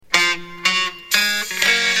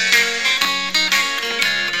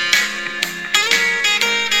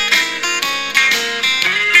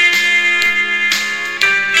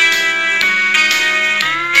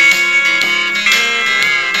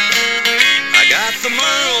got the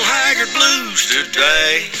Merle Haggard blues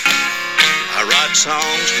today. I write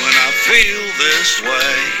songs when I feel this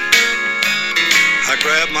way. I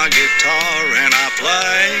grab my guitar and I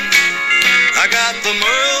play. I got the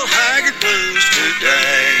Merle Haggard blues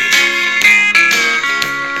today.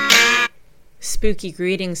 Spooky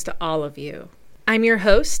greetings to all of you. I'm your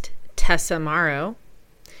host, Tessa Morrow,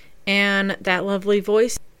 and that lovely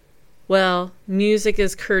voice, well, music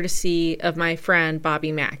is courtesy of my friend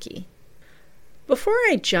Bobby Mackey. Before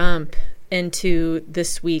I jump into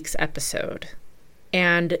this week's episode,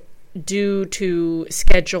 and due to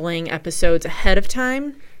scheduling episodes ahead of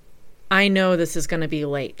time, I know this is going to be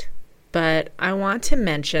late, but I want to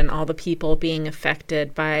mention all the people being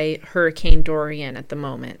affected by Hurricane Dorian at the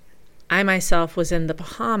moment. I myself was in the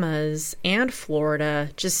Bahamas and Florida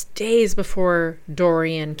just days before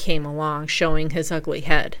Dorian came along, showing his ugly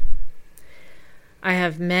head. I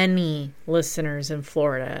have many listeners in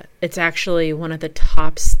Florida. It's actually one of the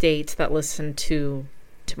top states that listen to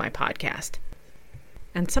my podcast.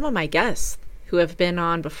 And some of my guests who have been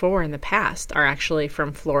on before in the past are actually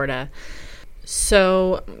from Florida.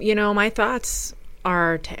 So, my thoughts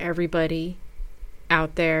are to everybody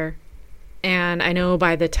out there. And I know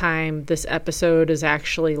by the time this episode is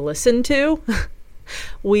actually listened to,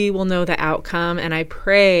 we will know the outcome. And I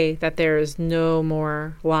pray that there is no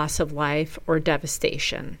more loss of life or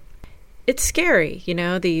devastation. It's scary,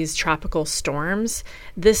 these tropical storms.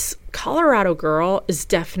 This Colorado girl is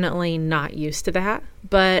definitely not used to that.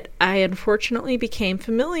 But I unfortunately became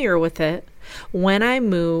familiar with it when I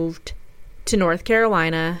moved to North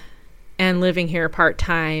Carolina and living here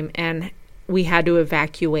part-time, and we had to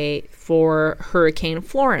evacuate for Hurricane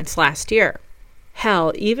Florence last year.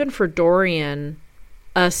 Hell, even for Dorian,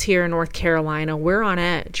 us here in North Carolina, we're on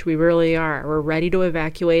edge. We really are. We're ready to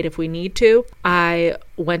evacuate if we need to. I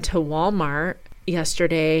went to Walmart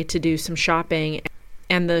yesterday to do some shopping,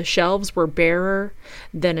 and the shelves were barer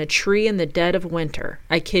than a tree in the dead of winter.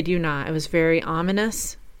 I kid you not. It was very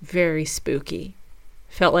ominous, very spooky.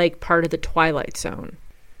 Felt like part of the Twilight Zone.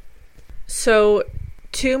 So,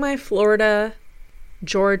 to my Florida,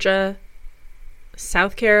 Georgia,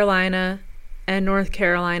 South Carolina, and North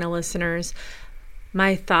Carolina listeners,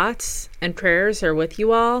 my thoughts and prayers are with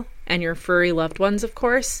you all, and your furry loved ones, of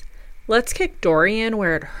course. Let's kick Dorian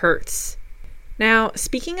where it hurts. Now,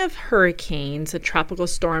 speaking of hurricanes and tropical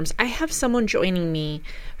storms, I have someone joining me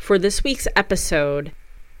for this week's episode.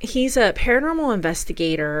 He's a paranormal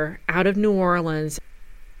investigator out of New Orleans,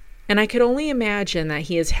 and I could only imagine that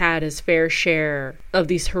he has had his fair share of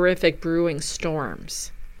these horrific brewing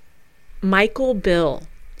storms. Michael Bill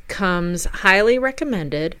comes highly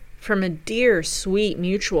recommended from a dear, sweet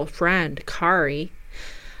mutual friend, Cari.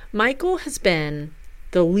 Michael has been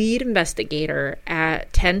the lead investigator at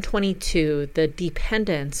 1022 The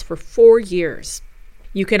Dependence for 4 years.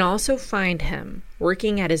 You can also find him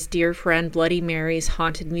working at his dear friend Bloody Mary's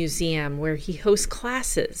Haunted Museum, where he hosts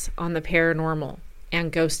classes on the paranormal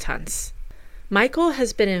and ghost hunts. Michael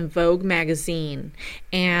has been in Vogue magazine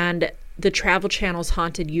and the Travel Channel's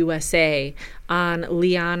Haunted USA on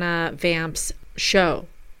Liana Vamp's show,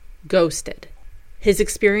 Ghosted. His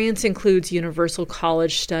experience includes Universal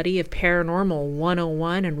College study of Paranormal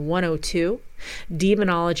 101 and 102,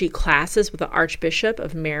 demonology classes with the Archbishop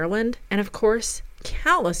of Maryland, and of course,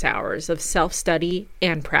 countless hours of self-study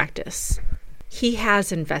and practice. He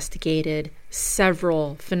has investigated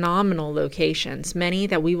several phenomenal locations, many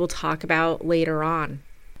that we will talk about later on.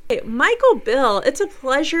 Hey, Michael Bill, it's a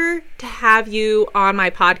pleasure to have you on my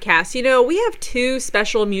podcast. We have two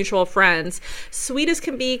special mutual friends, sweet as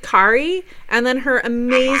can be, Cari, and then her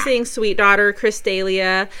amazing sweet daughter,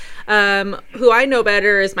 Christalia, who I know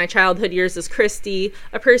better as my childhood years as Christy,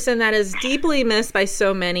 a person that is deeply missed by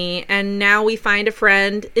so many, and now we find a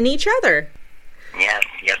friend in each other. Yes,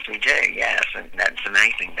 we do, yes, and that's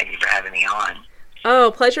amazing. Thank you for having me on.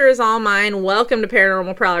 Oh, pleasure is all mine. Welcome to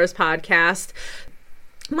Paranormal Prowlers Podcast.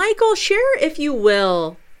 Michael, share, if you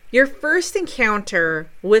will, your first encounter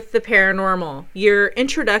with the paranormal, your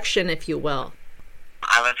introduction, if you will.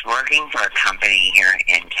 I was working for a company here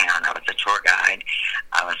in town. I was a tour guide.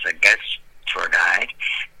 I was a ghost tour guide,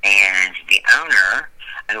 and the owner,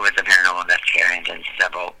 who was a paranormal investigator and did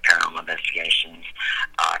several paranormal investigations,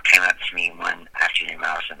 came up to me one afternoon when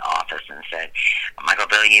I was in the office and said, Michael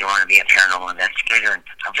Bill, you want to be a paranormal investigator? And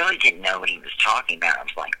I really didn't know what he was talking about. I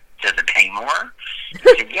was like, does it pay more? He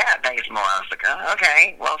said, yeah, it pays more. I was like, oh,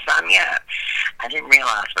 okay, well, sign me up. I didn't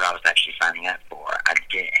realize what I was actually signing up for. I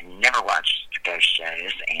never watched ghost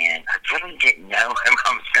shows, and I really didn't know what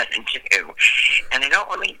I was going to do. And they don't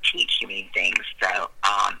really teach you many things. So,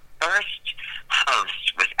 first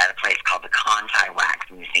host was at a place called the Conti Wax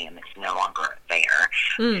Museum. It's no longer there.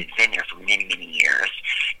 It's been there for many, many years.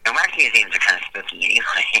 And wax museums are kind of spooky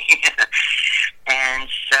anyway. And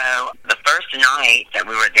so the first night that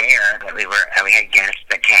we were there, we had guests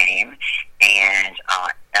that came, and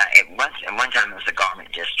at one time it was a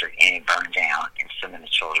garment district, and it burned down, and some of the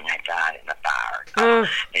children had died in the fire.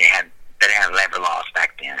 They didn't have labor laws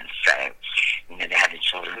back then, so they had the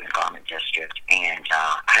children in the garment district. And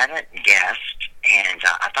I had a guest, and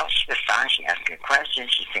I thought she was fine. She asked good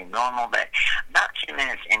questions. She seemed normal, but about 10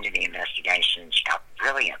 minutes into the investigation, she got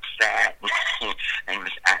really upset and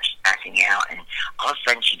was acting out. And all of a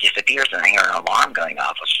sudden, she disappears, and I hear an alarm going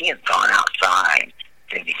off. Well, she had gone outside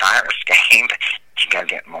to the fire escape to go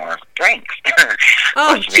get more drinks.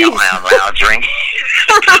 Oh, we don't allow drinking.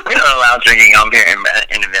 We don't allow drinking on here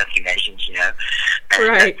in investigations,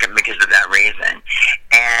 right? Because of that reason.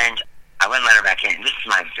 And I wouldn't let her back in. This is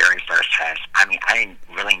my very first test. I mean, I didn't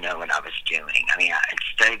really know what I was doing. I mean, I had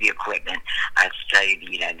studied the equipment. I had studied,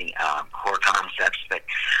 the core concepts, but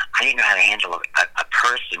I didn't know how to handle a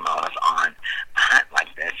person while I was on a hunt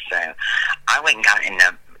like this. So I went and got in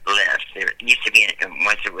the lift. There used to be,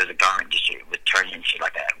 once it was a garment district, it would turn into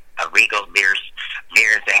like a Regal beers.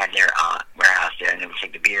 They had their warehouse there, and they would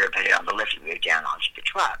take the beer, put it on the lift, and move down onto the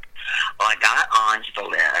truck. Well, I got onto the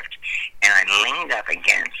lift, and I leaned up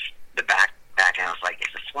against the back, and I was like,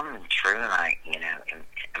 is this woman true? And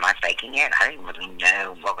am I faking it? I didn't really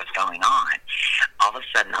know what was going on. All of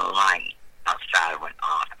a sudden, a light outside went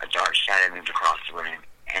off. A dark shadow moved across the room,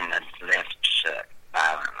 and the lift shook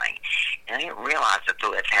violently. And I didn't realize that the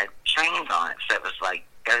lift had chains on it, so it was like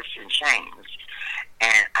ghosts in chains.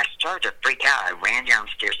 And I started to freak out. I ran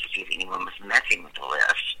downstairs to see if anyone was messing with the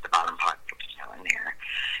lift. The bottom part was still in there.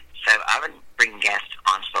 So I would bring guests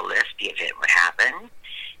onto the lift. The event would happen.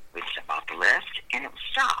 We'd step off the lift, and it would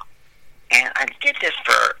stop. And I did this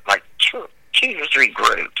for like two or three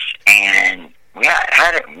groups, and we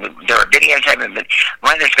had it. There were videotapes, but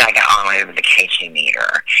one of this guy got on with the KG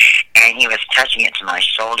meter, and he was touching it to my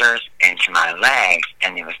shoulders and to my legs,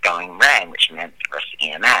 and it was going red, which meant there was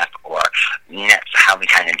EMF, or that's how we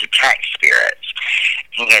kind of detect spirits.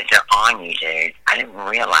 He goes, "They're on you, dude." I didn't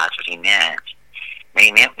realize what he meant. What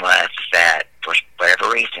he meant was that for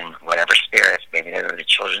whatever reason, whatever spirits, maybe they were the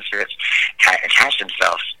children's spirits, had attached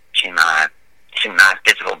themselves to my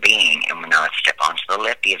physical being, and when I would step onto the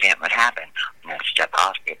lift, the event would happen. When I would step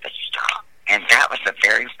off, it would stop. And that was the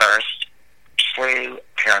very first true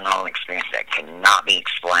paranormal experience that could not be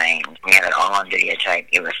explained. We had it all on videotape.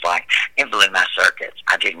 It was like, it blew my circuits.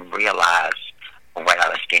 I didn't realize what I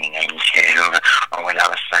was getting into or what I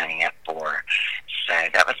was signing up for. So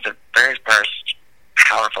that was the very first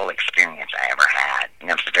powerful experience I ever had. And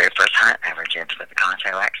that was the very first hunt I ever did with the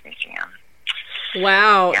Conte Wax Museum.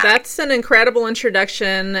 Wow, yeah. That's an incredible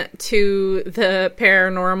introduction to the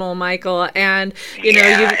paranormal, Michael. And,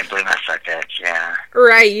 it blew my circuits, yeah.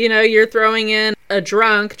 Right, you're throwing in a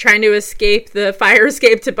drunk trying to escape the fire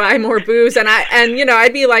escape to buy more booze. And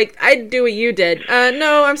I'd be like, I'd do what you did.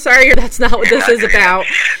 No, I'm sorry, that's not what this is about.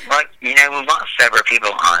 Well, we want several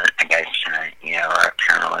people on a ghost hunt, or a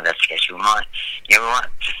paranormal investigation. We want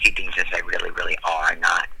to see things as they really, really are,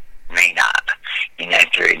 not made up,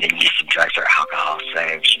 through the use of drugs or alcohol.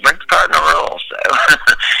 So she breaks the cardinal rules,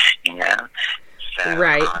 So,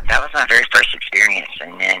 right. That was my very first experience,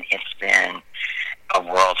 and then it's been a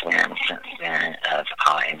whirlwind since then of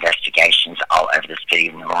investigations all over the city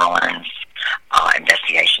of New Orleans,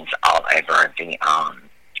 investigations all over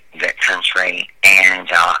the country,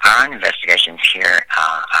 and our own investigations here,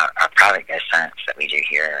 our private ghost hunts that we do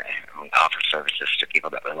here, and we offer services to people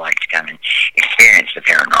that would like to come and experience the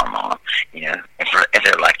paranormal, if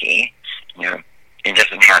they're lucky. It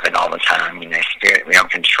doesn't happen all the time, spirit, we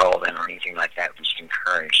don't control them or anything like that. We just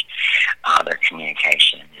encourage their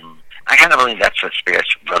communication, and I kind of believe that's what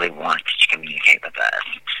spirits really want, to communicate with us.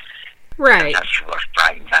 Right. Sometimes people are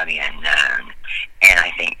frightened by the unknown, and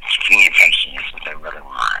I think communication is what they really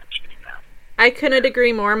want. I couldn't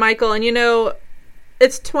agree more, Michael. And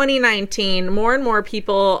it's 2019. More and more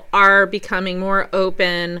people are becoming more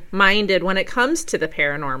open-minded when it comes to the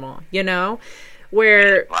paranormal,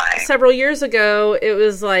 where several years ago it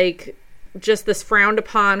was like just this frowned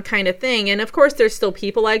upon kind of thing. And of course there's still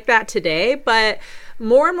people like that today, but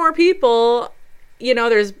more and more people,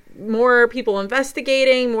 there's more people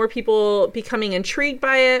investigating, more people becoming intrigued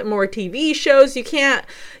by it, more TV shows. You can't,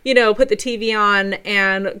 put the TV on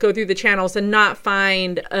and go through the channels and not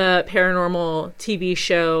find a paranormal TV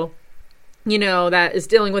show, that is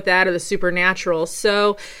dealing with that or the supernatural.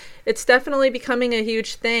 So it's definitely becoming a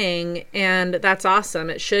huge thing, and that's awesome.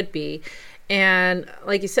 It should be. And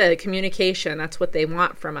like you said, communication, that's what they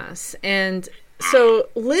want from us. And So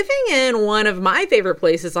living in one of my favorite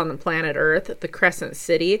places on the planet Earth, the Crescent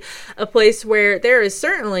City, a place where there is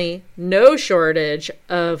certainly no shortage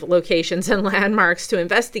of locations and landmarks to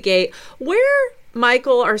investigate, where,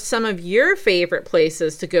 Michael, are some of your favorite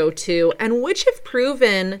places to go to, and which have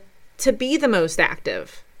proven to be the most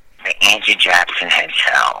active? The Angie Jackson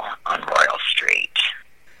Hotel on Royal Street.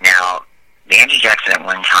 Now, the Angie Jackson at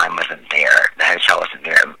one time wasn't there. The hotel wasn't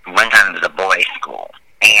there. One time it was a boys' school.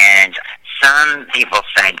 And some people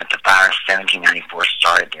say that the fire of 1794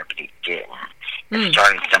 started there, but it didn't. It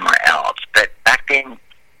started somewhere else. But back then,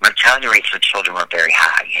 mortality rates for children were very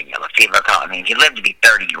high. You had yellow fever. I mean, if you lived to be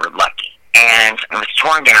 30, you were lucky. And it was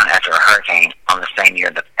torn down after a hurricane on the same year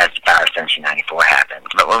as the fire of 1794 happened.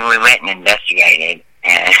 But when we went and investigated,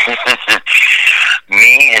 and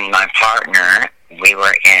me and my partner, we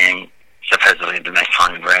were in supposedly the most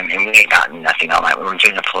haunted room, and we had gotten nothing all night. We were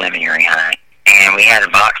doing a preliminary hunt. And we had a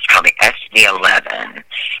box called the SD11,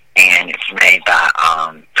 and it's made by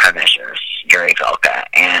co-measures, Gary Volka.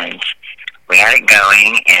 And we had it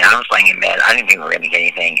going, and I was laying in bed. I didn't think we were going to get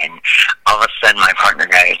anything. And all of a sudden, my partner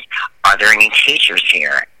goes, "Are there any teachers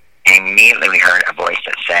here?" And immediately we heard a voice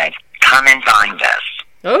that said, "Come and find us."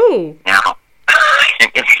 Oh. Now,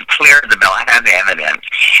 it's clear as the bell. I have the evidence.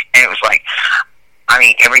 And it was like, I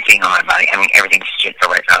mean, everything on my body. I mean, everything shit the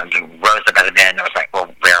right out. I rose up out of bed, and I was like,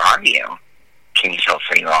 "Well, where are you? Can you tell us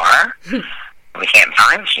where you are? We can't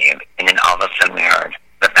find you." And then all of a sudden we heard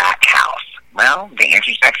the back house. Well, the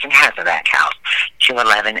Angie Jackson has a back house,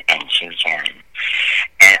 211 and 210.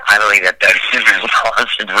 And I believe that those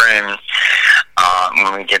haunted rooms,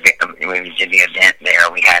 when we did the event there,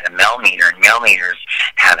 we had a millimeter, and millimeters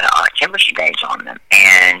have a temperature gauge on them.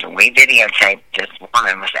 And we videotaped this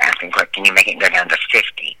woman was asking, "Can you make it go down to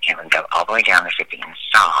 50? Can we go all the way down to 50 and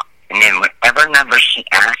stop?" And then whatever number she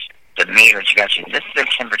asked the meter to go to, this is the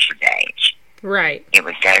temperature gauge. Right. It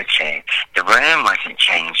would go to. The room wasn't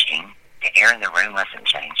changing. The air in the room wasn't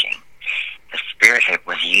changing. The spirit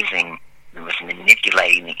was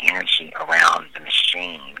manipulating the energy around the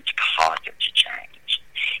machine to cause it to change.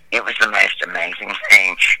 It was the most amazing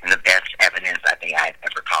thing and the best evidence I think I've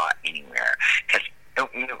ever caught anywhere. Because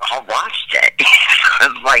I watched it.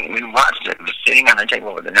 It was like, we watched it. It was sitting on the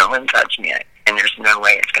table with no one touching it. And there's no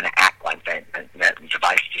way it's going to act like that. That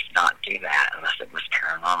device does not do that unless it was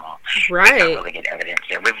paranormal. Right. We got really good evidence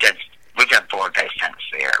there. We've done 4 ghost hunts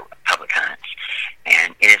there, public hunts,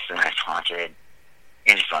 and it is the most haunted.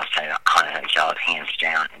 It is the most haunted hotel, hands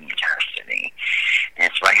down, in the entire city. And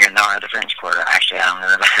it's right here in the French Quarter. Actually, I don't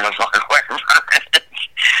know if I was aware from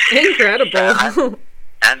it. Incredible. So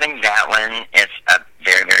I think that one is a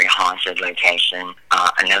very, very haunted location.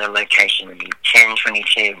 Another location would be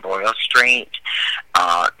 1022 Royal Street.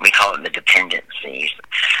 We call it the Dependencies.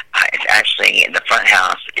 It's actually, the front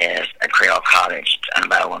house is a Creole cottage. It's owned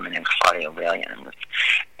by a woman named Claudia Williams.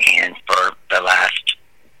 And for the last,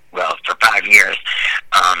 for 5 years,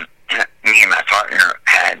 me and my partner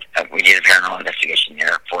we did a paranormal investigation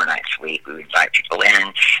there 4 nights a week. We would invite people in.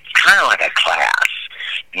 It's kind of like a class.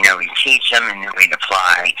 You know, we teach them, and then we'd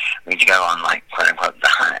apply. We'd go on, like, quote-unquote, the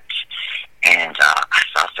hunt. And I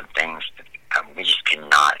saw some things that we just could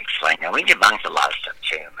not explain. Now, we debunked a lot of stuff,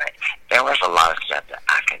 too, but there was a lot of stuff that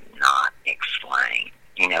I could not explain.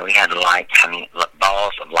 You know, we had light coming,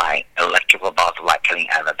 balls of light, electrical balls of light coming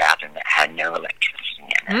out of a bathroom that had no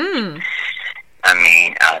electricity in it. I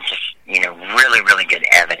mean, really, really good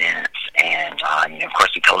evidence. And, of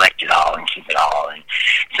course, we collect it all and keep it all. And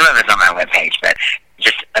some of it's on my webpage, but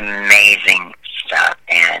just amazing stuff.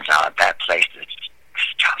 And that place is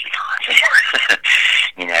totally haunted.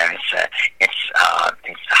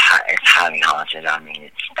 It's highly haunted. I mean,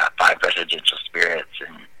 it's got 5 residential spirits,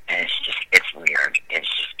 and it's weird. It's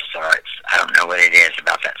just bizarre. I don't know what it is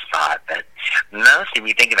about that spot, but mostly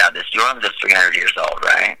we think about this. You're almost 300 years old,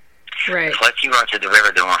 right? Right. The closer you are to the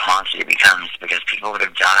river, the more haunted it becomes, because people would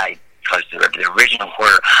have died close to the river. The original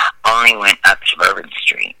quarter only went up to Bourbon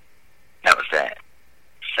Street. That was it.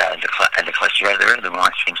 So the closer you are to the river, the more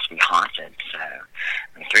it seems to be haunted. So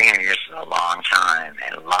 300 years is a long time,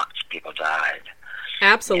 and lots of people died.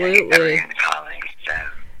 Absolutely. In the colony. So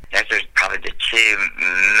those are probably the 2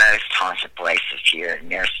 most haunted places here. And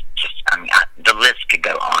there's just, the list could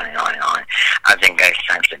go on and on and on. I was in ghost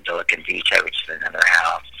hunts at Villa Convito, which is another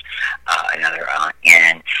house, another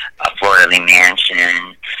inn, Florida Lee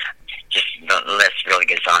Mansion. Just the list really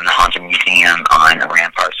gets on. The Haunted Museum on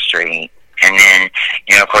Rampart Street. And then,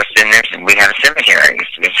 of course, we have a cemetery.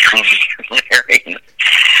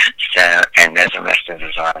 So, and those are most of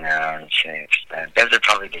those are on their own, too. So those are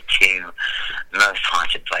probably the 2 most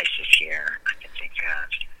haunted places here I can think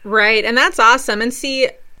of. Right, and that's awesome. And see,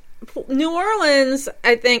 New Orleans,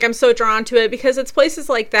 I think I'm so drawn to it because it's places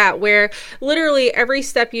like that where literally every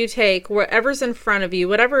step you take, whatever's in front of you,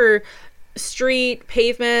 whatever street,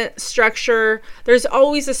 pavement, structure, there's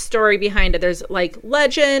always a story behind it. There's like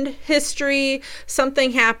legend, history,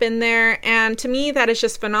 something happened there. And to me, that is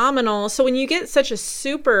just phenomenal. So when you get such a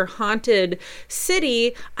super haunted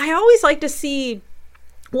city, I always like to see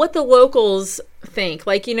what the locals think,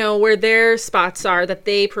 like, you know, where their spots are that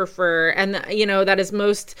they prefer and, you know, that is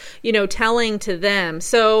most, you know, telling to them.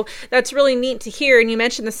 So that's really neat to hear. And you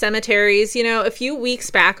mentioned the cemeteries. You know, a few weeks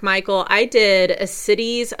back, Michael, I did a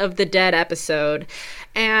Cities of the Dead episode,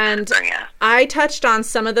 and I touched on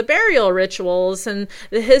some of the burial rituals and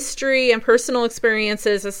the history and personal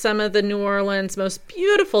experiences of some of the New Orleans most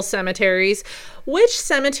beautiful cemeteries. Which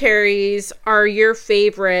cemeteries are your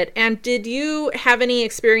favorite? And did you have any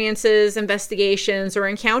experiences, investigations, or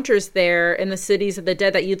encounters there in the Cities of the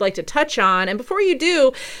Dead that you'd like to touch on? And before you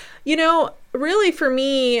do, you know, really for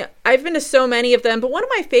me, I've been to so many of them, but one of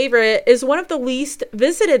my favorite is one of the least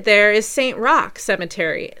visited there is St. Roch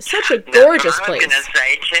Cemetery. Such a gorgeous place. I was going to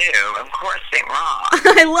say too, of course, St.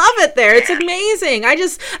 Roch. I love it there. It's amazing. I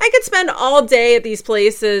could spend all day at these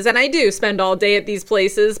places, and I do spend all day at these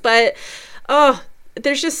places, but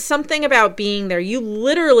there's just something about being there. You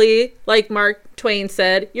literally, like Mark Twain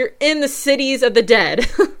said, you're in the cities of the dead.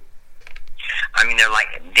 I mean, they're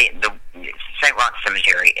like the St. Roch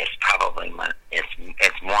Cemetery is probably one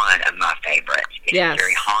of my favorites. It's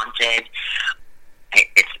very haunted.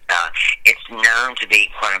 It's known to be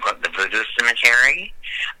quote unquote the voodoo cemetery.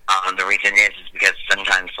 The reason is because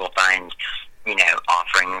sometimes we'll find, you know,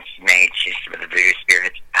 offerings made to some of the voodoo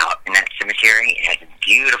spirits out in that cemetery. It has a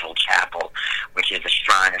beautiful chapel, which is the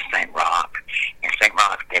shrine of St. Roch. And St.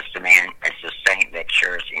 Roch is the saint that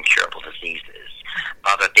cures incurable diseases.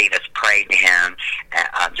 Father Thebes prayed to him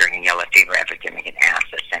during a yellow fever epidemic and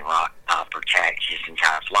asked that St. Roch protect his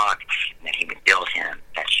entire flock and that he would build him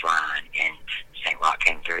that shrine. And St. Roch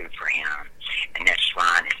came through for him. And that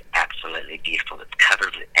shrine is absolutely beautiful. It's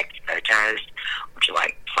covered with ex-photos, which are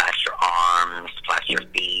like plaster arms, plaster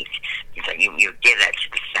feet. So you give that to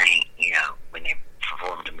the saint, you know, when they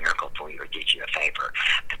performed a miracle for you or did you a favor.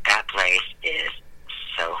 But that place is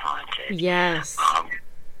so haunted. Yes.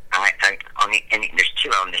 And there's two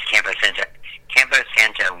of them. There's Campo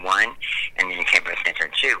Santo 1 and then Campo Santo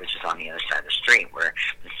 2, which is on the other side of the street where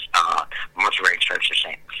the mortuary church of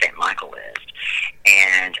St. Michael is.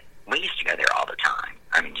 And we used to go there all the time.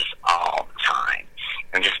 I mean, just all the time.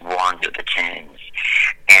 And just wander the tombs.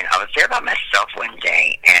 And I was there by myself one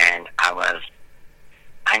day, and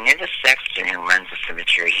I knew the sexton who runs the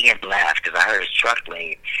cemetery. He had left because I heard his truck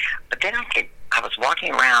leave. But then I was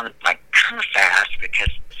walking around, like, kind of fast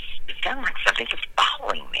because it sounded like something was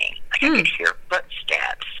following me. Like I could hear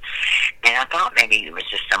footsteps. And I thought maybe it was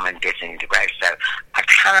just someone visiting the grave. So I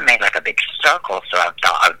kind of made like a big circle so I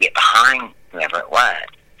thought I would get behind whoever it was.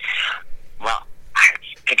 Well, I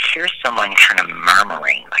could hear someone kind of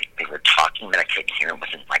murmuring, like they were talking, but I couldn't hear. It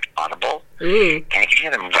wasn't like audible. And I could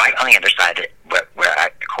hear them right on the other side of where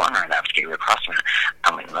at the corner that I was getting across from.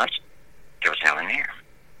 I went, look, there was no one there.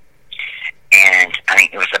 And I mean,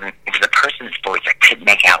 it was a person's voice. I couldn't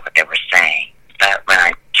make out what they were saying. But when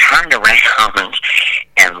I turned around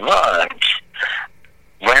and looked,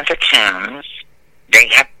 one of the tombs, they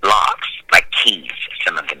have locks, like keys,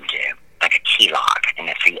 some of them do, like a key lock, and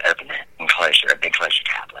that's how you open it and close a big closure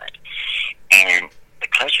tablet. And the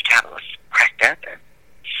closure tablet was cracked open.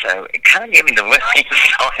 So it kind of gave me the willing, so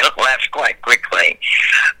I left quite quickly.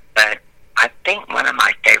 But I think one of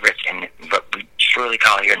my favorites, and what we truly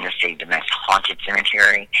call here in the city the most haunted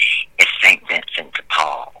cemetery, is St. Vincent de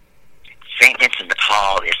Paul. St. Vincent de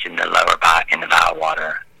Paul is in the in the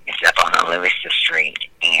Bywater. It's up on Louisa Street,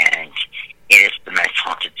 and it is the most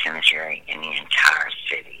haunted cemetery in the entire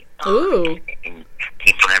city. Ooh. And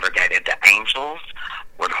people never go there. The angels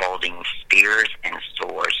were holding spears and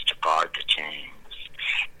swords to guard the tombs,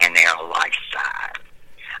 and they are life-size.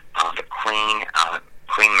 The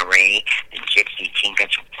Queen Marie, the gypsy tinker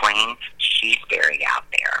queen, she's buried out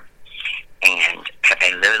there. And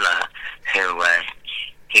Pepe Lula,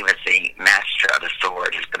 he was the master of the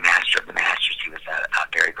sword, he was the master of the masters, he was a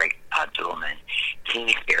very great duelman.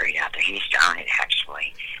 He's buried out there. He used to own it,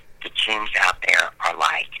 actually. The tombs out there are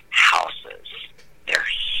like houses. They're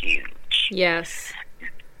huge. Yes.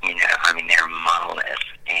 You know, I mean, they're monoliths,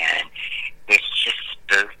 and it's just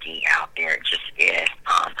spooky out there. It just is.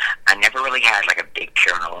 I never really had like a big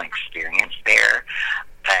paranormal experience there,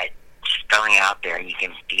 but just going out there, you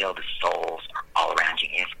can feel the souls all around you.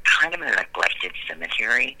 And it's kind of a neglected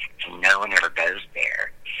cemetery, and no one ever goes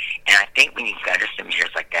there. And I think when you go to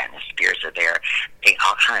cemeteries like that and the spirits are there, they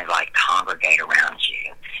all kind of like congregate around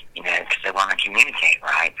you, you know, because they want to communicate,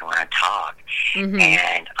 right? They want to talk. Mm-hmm.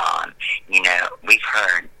 And, you know, we've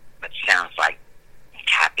heard what sounds like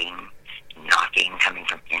tapping, knocking coming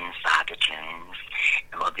from inside the tombs.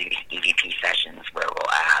 And we'll do EVP sessions where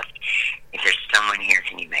we'll ask, if there's someone here,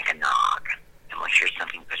 can you make a knock? And we'll hear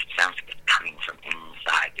something, but it sounds like it's coming from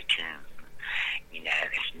inside the tomb. You know,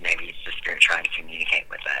 maybe it's the spirit trying to communicate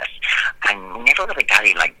with us. I never really got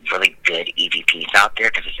any, like, really good EVPs out there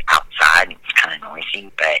because it's outside and it's kind of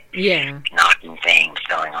noisy, but knocking things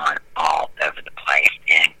going on all over the place.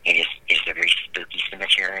 And it's a very spooky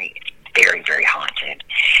cemetery. It's very, very haunted.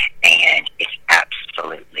 And it's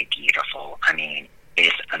absolutely beautiful. I mean, it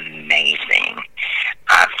is amazing.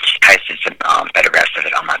 I've just posted some photographs of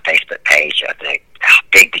it on my Facebook page of how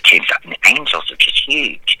big the tombs are. And the angels are just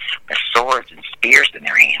huge, with swords and spears in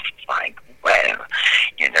their hands. It's like, whoa.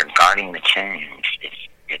 You know, they're guarding the tombs.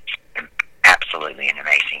 It's absolutely an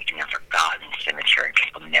amazing and a forgotten cemetery.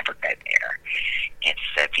 People never go there. It's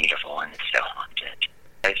so beautiful and it's so haunted.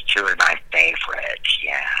 Those two are my favorites,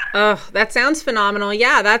 yeah. Oh, that sounds phenomenal.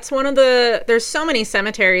 Yeah, that's one of there's so many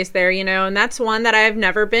cemeteries there, you know, and that's one that I've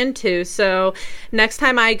never been to. So next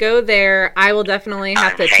time I go there, I will definitely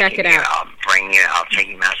have to check it out. I'll take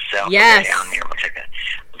you myself. Yes. We'll go down there. We'll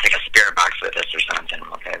take a spirit box with us or something.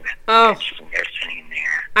 We'll go. Oh. Go sitting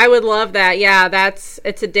there. I would love that. Yeah,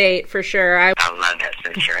 it's a date for sure. I love that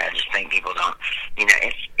cemetery. I just think people don't, you know,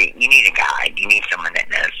 you need a guide. You need someone that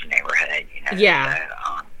knows the neighborhood, you know. Yeah. So,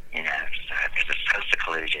 you know, because it's so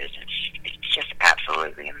secluded. It's just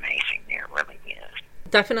absolutely amazing there. It really is.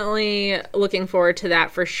 Definitely looking forward to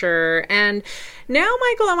that for sure. And now,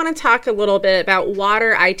 Michael, I want to talk a little bit about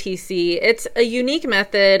water ITC. It's a unique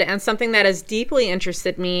method and something that has deeply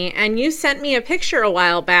interested me. And you sent me a picture a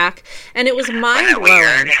while back, and it was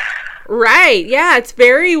mind-blowing. Right. Yeah, it's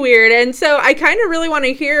very weird. And so I kind of really want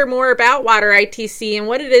to hear more about water ITC and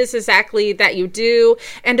what it is exactly that you do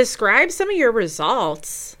and describe some of your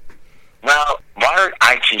results. Well, water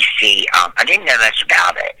ITC, I didn't know much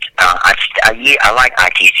about it. I like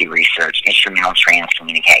ITC research, instrumental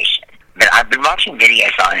transcommunication. But I've been watching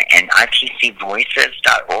videos on it, and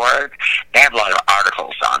ITCvoices.org, they have a lot of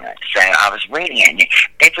articles on it. So I was reading it, and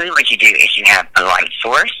basically what you do is you have a light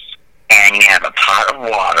source, and you have a pot of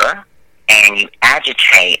water, and you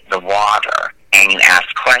agitate the water, and you ask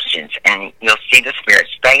questions, and you'll see the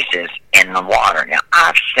spirit's faces in the water. Now,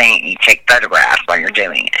 I've seen you take photographs while you're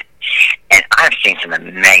doing it, and I've seen some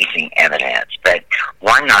amazing evidence. But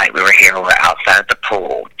one night we were outside of the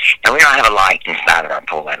pool, and we don't have a light inside of our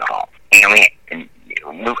pool at all. And I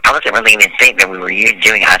wasn't really even thinking that we were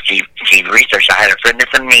doing ITC research. I had a friend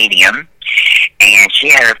that's a medium, and she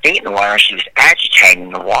had her feet in the water, and she was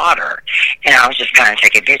agitating the water. And I was just kind of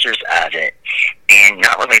taking pictures of it and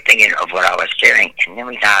not really thinking of what I was doing. And then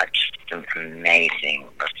we got just some amazing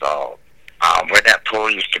results. Where that pool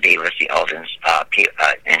used to be was the old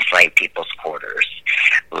enslaved people's quarters.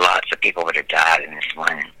 Lots of people would have died in this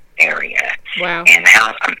one area. Wow. And the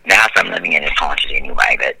house I'm living in is haunted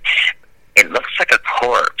anyway, but it looks like a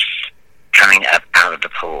corpse coming up out of the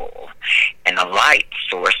pool. And the light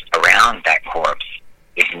source around that corpse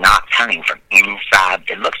is not coming from inside.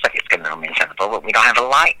 It looks like it's coming from inside the pool, but we don't have a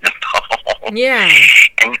light in the pool. Yeah.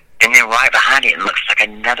 And then right behind it looks like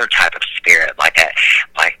another type of spirit, like a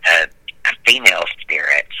female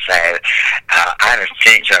spirit. So I had to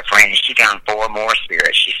send it to a friend, and she found 4 more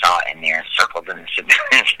spirits she saw in there and circled them and said,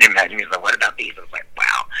 imagine me, like, what about these? I was like,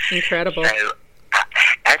 wow. Incredible. So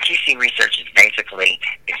ITC research is basically,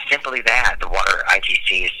 it's simply that. The water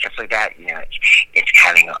ITC is simply that. You know, it's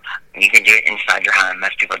having you can do it inside your home.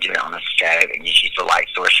 Most people do it on the stove, and you use the light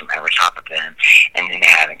source from over top of them, and then they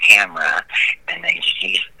have a camera, and they just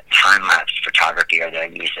use time-lapse photography, or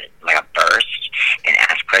they'll use it like a burst and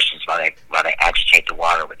ask questions while they agitate the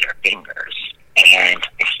water with their fingers. And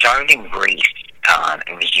it started in Greece.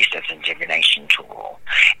 It was used as a divination tool,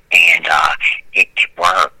 and it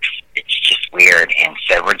works. It's just weird. And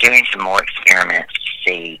so we're doing some more experiments to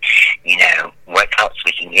see, you know, what else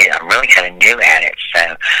we can get. I'm really kind of new at it. So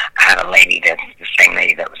I have a lady that's the same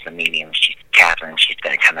lady that was the medium. She's Catherine. She's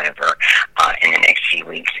going to come over in the next few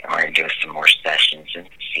weeks, and we're going to do some more sessions and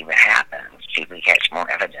see what happens, see if we catch more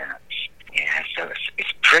evidence. Yeah, so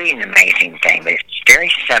it's pretty an amazing thing, but it's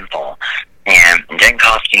very simple. And it doesn't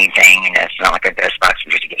cost anything, and it's not like a ghost box.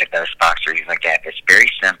 You have to get a ghost box or anything like that. It's very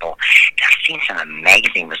simple. I've seen some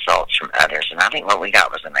amazing results from others, and I think what we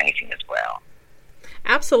got was amazing as well.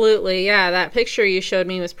 Absolutely, yeah. That picture you showed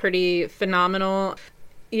me was pretty phenomenal.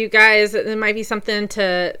 You guys, it might be something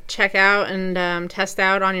to check out and test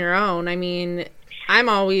out on your own. I mean, I'm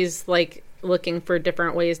always like looking for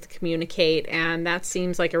different ways to communicate, and that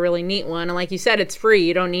seems like a really neat one. And like you said, it's free.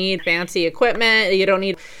 You don't need fancy equipment. You don't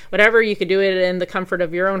need whatever. You could do it in the comfort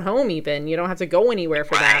of your own home even. You don't have to go anywhere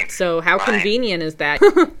for that. So how convenient is that?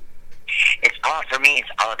 It's all, for me, it's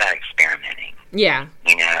all about experimenting. Yeah.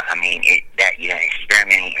 You know, I mean,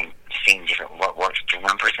 experimenting and seeing different, what works for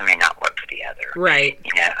one person may not work for the other. Right.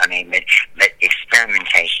 You know, I mean, but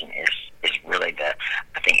experimentation is really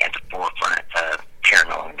I think, at the forefront of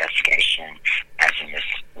paranormal investigation as it is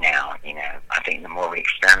now. You know, I think the more we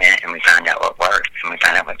experiment and we find out what works and we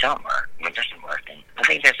find out what doesn't work, and I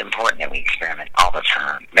think that's important that we experiment all the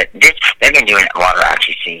time. But they've been doing water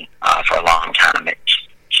ITC for a long time. It's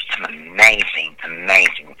just some amazing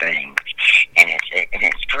things, and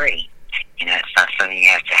it's free. You know, it's not something you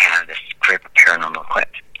have to have this group of paranormal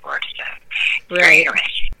equipment for. So, right.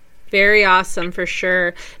 Very awesome, for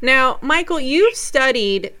sure. Now, Michael, you've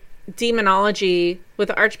studied demonology with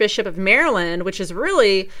the Archbishop of Maryland, which is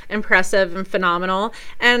really impressive and phenomenal.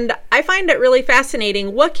 And I find it really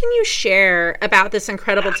fascinating. What can you share about this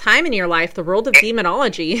incredible time in your life, the world of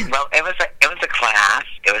demonology? Well, it was a class.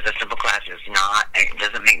 It was a simple class. It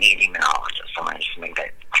doesn't make me a demonologist. I want to just make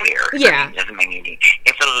that clear. Yeah. It doesn't make me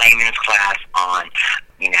it's a layman's class on,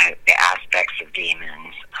 you know, the aspects of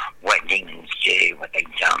demons, what demons do, what they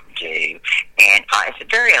don't do. And it's a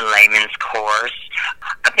very layman's course.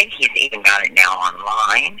 I think he's even got it now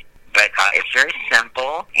online. But it's very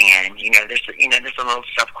simple, and there's a little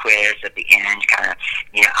sub quiz at the end. Kind of,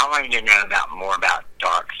 I wanted to know more about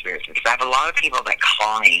dark spirits, because I have a lot of people that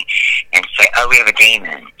call me and say, "Oh, we have a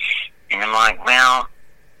demon," and I'm like, "Well,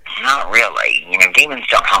 not really. Demons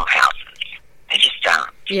don't haunt houses. They just don't."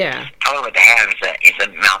 Yeah. Probably what they have is a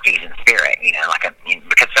malfeasant spirit.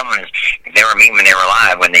 Because if they were mean when they were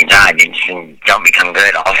alive, when they died, they just don't become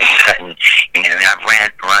good all of a sudden. And I've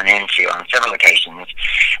run into on several occasions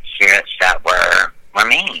spirits that were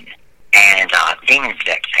mean. And demons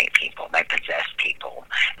vexate people. They possess people.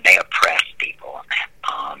 They oppress people.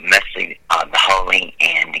 Mostly the holy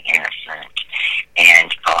and the innocent.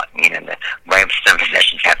 And the way some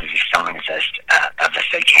possessions happen is someone is of a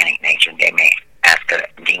satanic nature. They may ask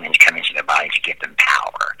a demon to come into their body to give them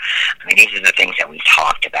power. I mean, these are the things that we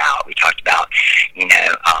talked about. We talked about,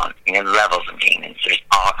 levels of demons. There's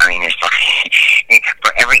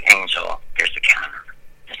for every angel, there's a counter.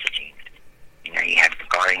 There's a demon. You have the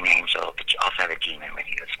guardian angel, but you also have a demon with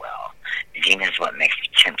you as well. The demon is what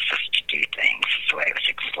tempts us to do things, is the way it was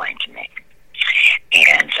explained to me.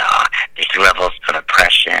 And there's levels of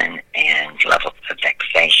oppression and levels of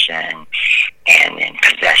vexation and then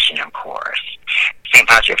possession, of course. St.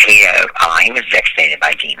 Padre Pio, he was vexated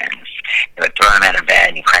by demons. They would throw him out of bed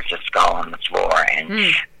and he cracked his skull on the floor.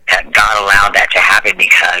 And God allowed that to happen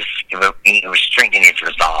because it was strengthening his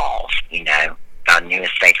resolve, God knew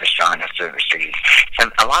his faith was strong enough to restrict.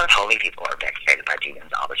 A lot of holy people are vexated by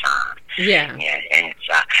demons all the time. Yeah. And it's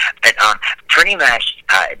but pretty much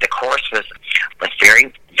the course was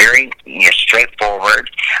very, very straightforward.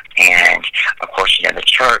 And of course, the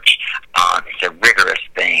church it's a rigorous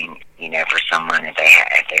thing. For someone if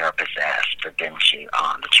they are possessed, for them to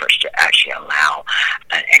the church to actually allow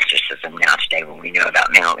an exorcism. Now today, when we know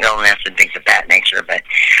about mental illness and things of that nature, but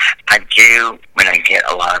I do when I get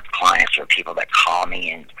a lot of clients or people that call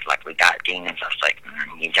me and like, we got demons. I was like,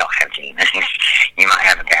 you don't have demons. You might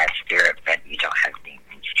have a bad spirit, but you don't have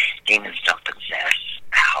demons. Demons don't possess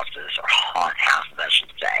houses or haunt houses, I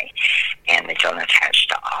should say, and they don't attach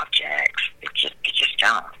to objects. They just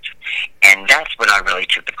don't. And that's what I really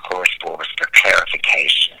took the course for, was for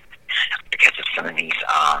clarification, because of some of these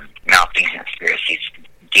malfeasant spirits. These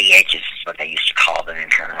DHs is what they used to call them in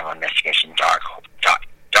paranormal investigation, dark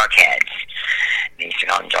heads. They used to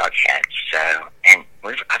call them dark heads. So, and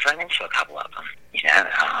I've run into a couple of them.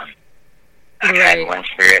 I've had one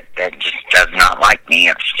spirit that just does not like me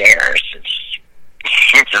upstairs.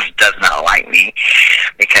 It just does not like me,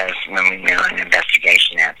 because when we went on an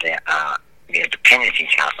investigation at the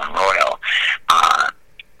dependencies house on Royal,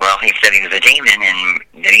 he said he was a demon, and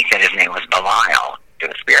then he said his name was Belial to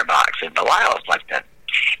the spirit box. And Belial is like the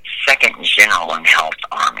second general in Hell's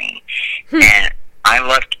army. And I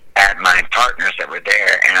looked at my partners that were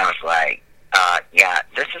there, and I was like,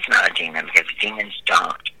 this is not a demon, because demons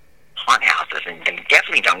don't haunt houses, and they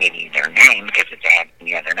definitely don't give you their name, because if they have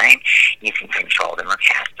any other name, you can control them or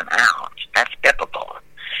cast them out. That's biblical.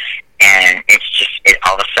 And it's just,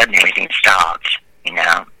 all of a sudden everything stopped,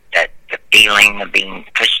 that the feeling of being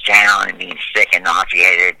pushed down and being sick and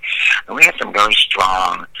nauseated. And we had some really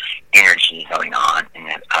strong energy going on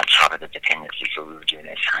on top of the dependency, so we were doing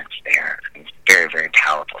those hunts there. It's very, very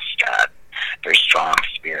powerful stuff. Very strong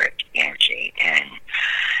spirit energy. And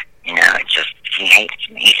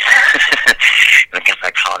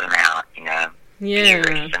Yeah.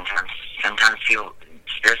 fears. Sometimes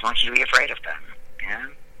spirits want you to be afraid of them. Yeah.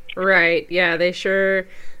 Right. Yeah, they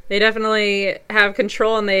definitely have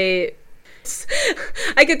control, and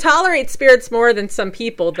I could tolerate spirits more than some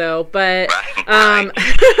people, though, but Right.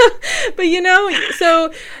 but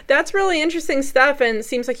so that's really interesting stuff, and it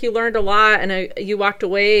seems like you learned a lot, and you walked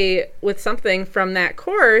away with something from that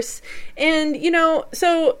course. And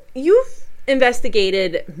so you've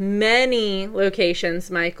investigated many locations,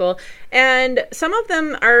 Michael, and some of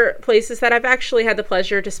them are places that I've actually had the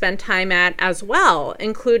pleasure to spend time at as well,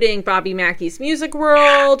 including Bobby Mackey's Music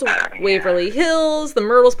World, Waverly Hills, the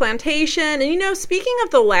Myrtles Plantation. And speaking of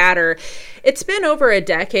the latter, it's been over a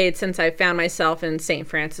decade since I found myself in St.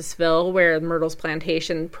 Francisville, where the Myrtles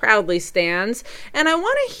Plantation proudly stands, and I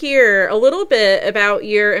want to hear a little bit about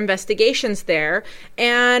your investigations there.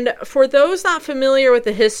 And for those not familiar with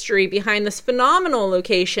the history behind this phenomenal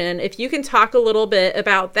location, if you can talk a little bit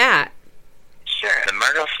about that. Sure. The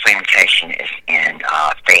Myrtles Plantation is in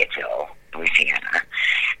Fayetteville, Louisiana,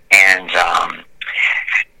 and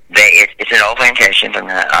it's an old plantation from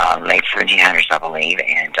the late 1700s, I believe,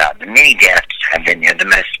 and the many deaths have been there. The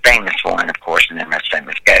most famous one, of course, and the most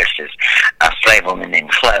famous ghost is a slave woman named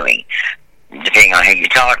Chloe. Depending on who you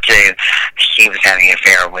talk to, she was having an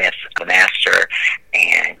affair with the master,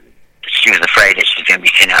 and she was afraid that she was going to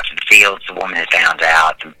be sent out to the fields. The woman had found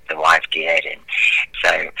out, the wife did, and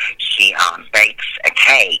so she bakes a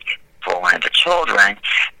cake for one of the children,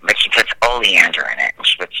 but she puts oleander in it, and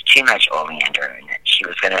she puts too much oleander in it. She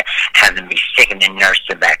was going to have them be sick and then nurse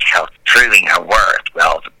them back to health, proving her worth.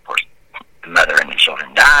 Well, of course, the mother and the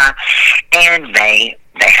children die, and they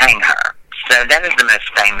hang her. So that is the most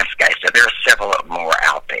famous case. So there are several more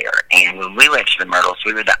out there. And when we went to the Myrtles,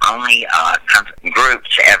 we were the only group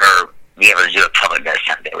to ever be able to do a public ghost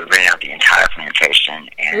hunt there. We rented out the entire plantation,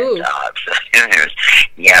 and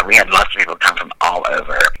we had lots of people come from all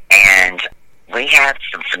over, and we had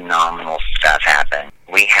some phenomenal stuff happen.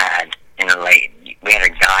 We had a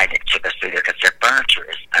guy that took us through there because their furniture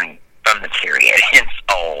is, from the period, it's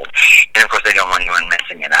old, and of course they don't want anyone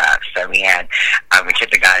messing it up. So we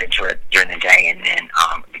took the guy into it during the day, and then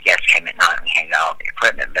the guests came at night and we handed out all the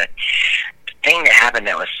equipment. But thing that happened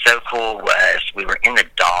that was so cool was we were in the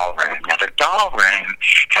doll room. Now, the doll room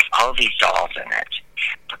has all these dolls in it.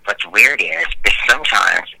 But what's weird is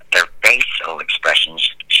sometimes their facial expressions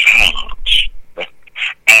change.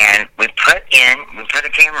 And we put a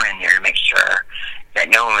camera in there to make sure that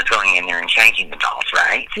no one was going in there and changing the dolls,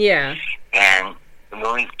 right? Yeah. And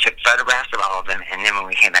when we took photographs of all of them, and then when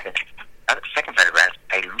we came back and took the second photograph,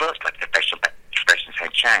 they looked like the facial expressions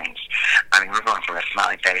had changed. We're going from a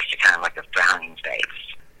smiling face to kind of like a frowning face.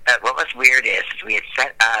 But what was weird is we had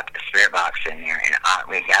set up a spirit box in there, and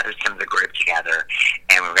we had gathered some of the group together,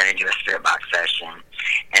 and we were going to do a spirit box session.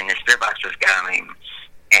 And the spirit box was going,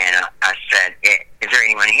 and I said, "Is there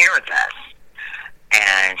anyone here with us?"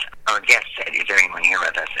 And our guest said, "Is there anyone here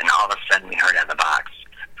with us?" And all of a sudden, we heard out of the box,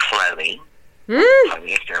 "Chloe."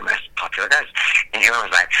 Chloe is their most popular ghost. And everyone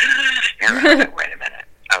was like, wait a minute.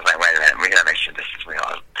 I was like, wait a minute, we gotta make sure this is real.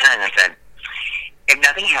 And I said, "If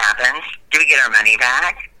nothing happens, do we get our money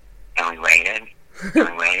back?" And we waited,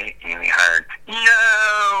 and we heard,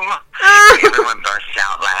 "No!" Everyone burst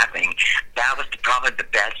out laughing. That was probably the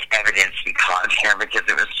best evidence we caught here, because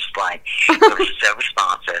it was just like, it was so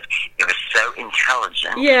responsive, it was so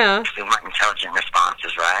intelligent. Yeah. They weren't intelligent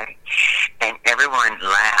responses, right? And everyone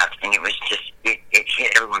laughed, and it was just, it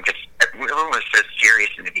hit everyone, because everyone was so serious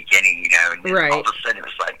in the beginning, and then all of a sudden it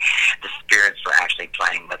was like the spirits were actually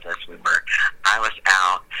playing with us. I was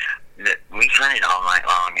out, we hunted all night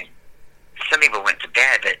long, and some people went to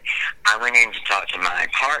bed, but I went in to talk to my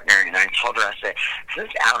partner, and I told her, I said, "Who's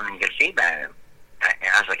out in the gazebo?"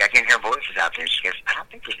 I was like, "I can hear voices out there." She goes, "I don't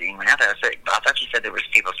think there's anyone out there." I said, "I thought you said there was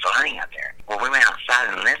people still hunting out there." Well, we went outside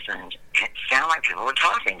and listened, and it sounded like people were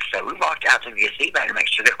talking. So we walked out to the gazebo to make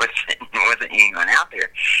sure there wasn't anyone out there.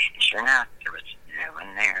 And sure enough, there was no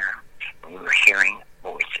one there. We were hearing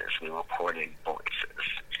voices. We recorded voices.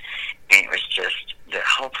 And it was just, the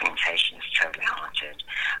whole plantation is totally haunted.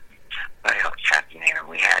 What else happened there?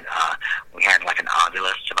 We had like an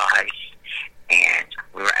Ovilus device, and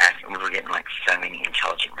we were getting like so many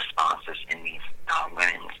intelligent responses in these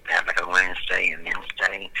women's. They have like a women's study and men's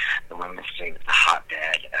study. The women's study was the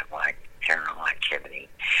hotbed of like paranormal activity.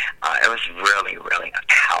 It was really, really a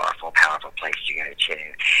powerful place to go to.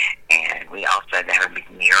 And we also had a big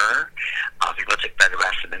mirror. People took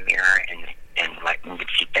photographs of the mirror, and like we could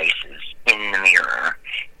see faces in the mirror,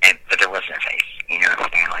 but there wasn't a face.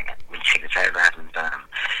 Like we take the photograph and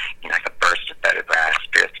like a burst of photographs.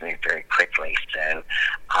 Spirits moved very quickly. So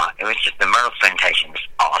it was just, the Myrtles Plantation was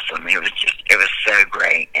awesome. It was so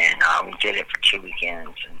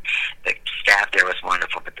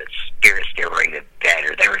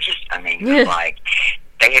was like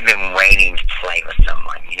they had been waiting to play with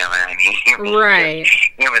someone. You know what I mean? Right.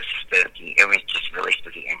 It was spooky. It was just really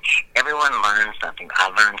spooky. And everyone learned something. I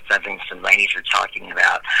learned something. Some ladies were talking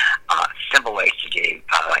about simple ways to do,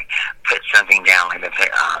 like put something down, like a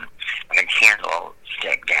candle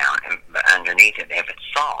stick down, and underneath it, if it's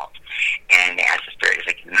salt. And they asked the spirit if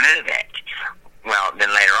they could move it. Well,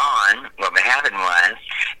 then later on, what happened was,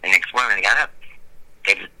 the next morning they got up,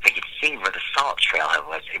 they could see where the salt trail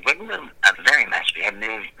was. It wouldn't move very much, but it had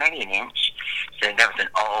moved maybe an inch. So that was an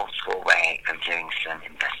old school way of doing some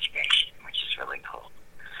investigation, which is really cool.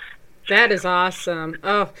 That is awesome.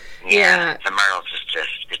 Oh, yeah. The Myrtles is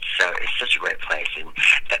just, it's such a great place. And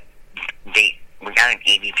we got an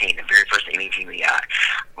EVP, the very first EVP we got.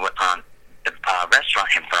 The restaurant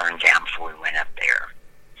had burned down before we went up there.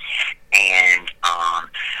 And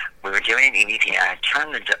we were doing an EVP. I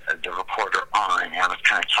turned the recorder on, and I was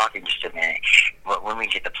kind of talking just a minute. But when we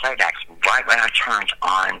did the playbacks, right when I turned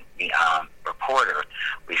on the recorder,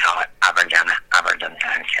 we thought, I burned down the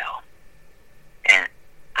hotel. And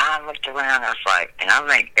I looked around, I was like, and I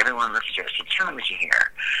made everyone listen to it. I said, tell me what you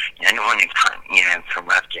hear. And I didn't want to,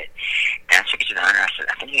 corrupt it. And I took it to the owner. I said,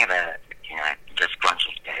 I think you have a,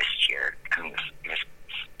 disgruntled ghost here. I mean, it was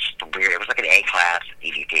just weird. It was like an A-class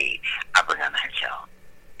EVP. I burned down the hotel.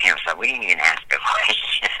 And it was like, we didn't even ask a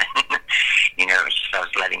question. It was just, I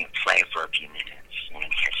was letting it play for a few minutes and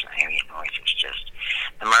catch some ambient noise. It was just,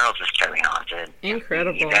 the Myrtles is totally haunted.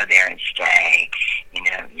 Incredible. You go there and stay,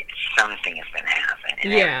 something is going to happen.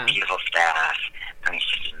 And they have beautiful staff. I mean, it's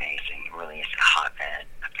just amazing. It really is a hotbed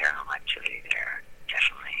of paranormal activity there.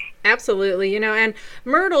 Definitely. Absolutely. And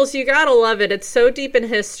Myrtles, you gotta love it. It's so deep in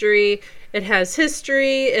history. It has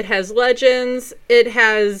history. It has legends. It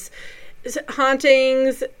has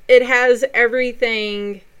hauntings. It has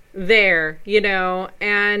everything there,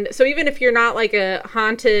 and so even if you're not like a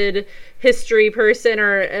haunted history person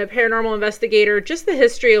or a paranormal investigator, just the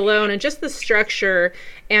history alone and just the structure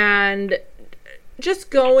and just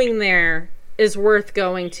going there is worth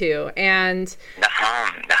going to. And the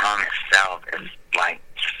home itself is like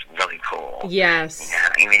just really cool. Yes.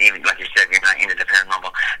 Even like you said, if you're not into the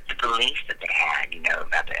paranormal, the belief that they had,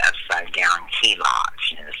 about the upside down key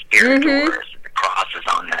locks, the spirit doors, the crosses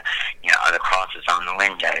on the crosses on the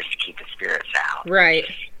windows to keep the spirits out. Right.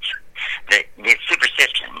 The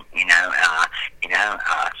superstition, so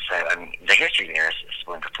I mean, the history there is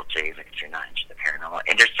wonderful too. If you're not into the paranormal,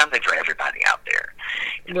 and there's something for everybody out there.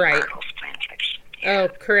 Right. Oh,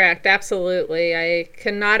 correct. Absolutely. I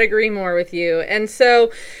cannot agree more with you. And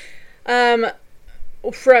so,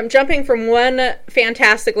 from jumping from one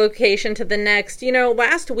fantastic location to the next,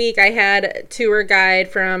 last week I had a tour guide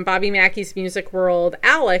from Bobby Mackey's Music World,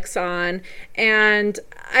 Alex, on, and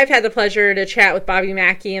I've had the pleasure to chat with Bobby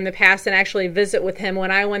Mackey in the past and actually visit with him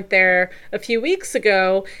when I went there a few weeks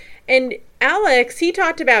ago. And Alex, he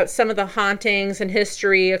talked about some of the hauntings and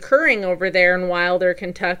history occurring over there in Wilder,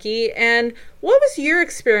 Kentucky. And what was your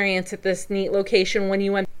experience at this neat location when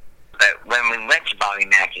you went? But when we went to Bobby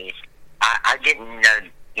Mackey's, I didn't know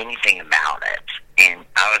anything about it, and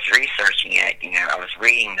I was researching it. I was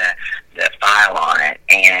reading the file on it,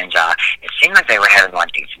 and it seemed like they were having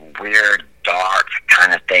like these weird, dark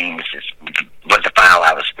kind of things. Was the file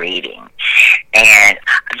I was reading, and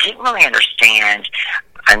I didn't really understand.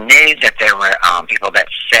 I knew that there were people that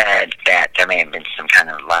said that there may have been some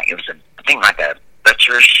kind of like like a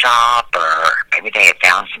butcher shop, or maybe they had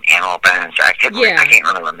found some animal bones. I can't really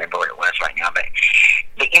remember what it was right now, but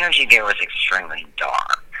the energy there was extremely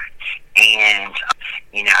dark. And,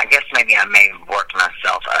 I guess maybe I may have worked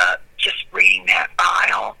myself up just reading that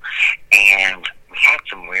file, and we had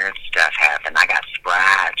some weird stuff happen. I got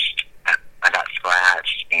scratched,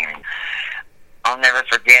 and I'll never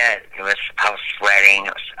forget, I was sweating.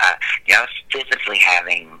 I was physically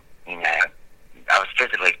having, I was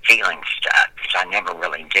physically feeling stuff, which I never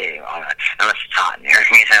really do unless it's hot in there,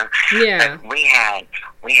 Yeah. But we had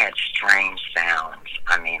strange sounds.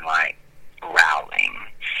 I mean, like growling,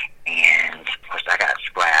 and of course I got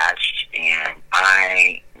scratched, and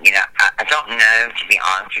I don't know, to be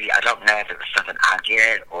honest with you. I don't know if it was something I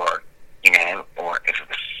did, or if it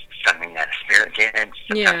was something that a spirit did.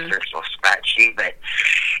 Sometimes spirits will scratch you, but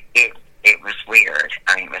it was weird.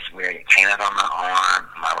 I mean, it was weird. It came up on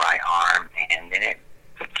my right arm, and then it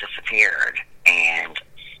disappeared. And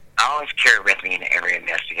I always carry with me in every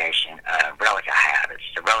investigation a relic I have. It's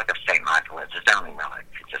the relic of St. Michael. It's his only relic.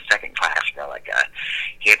 It's a second-class relic.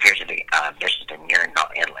 He appears to be bishop in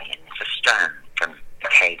Nuremberg, Italy, and it's a stone from the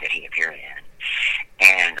cave that he appeared in.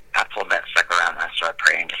 And I pulled that sucker out, and I started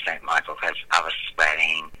praying to St. night, Michael, because I was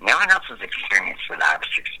sweating. No one else was experiencing what I was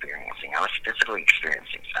experiencing. I was physically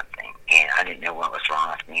experiencing something, and I didn't know what was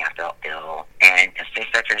wrong with me. I felt ill. And as soon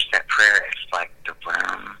as I finished that prayer, it's like the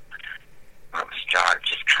room where it was dark,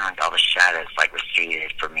 just kind of all the shadows like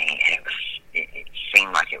receded for me, and it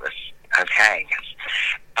seemed like it was okay.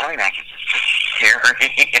 Bobby Mack is just scary.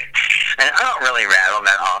 And I don't really rattle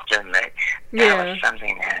that often, but that was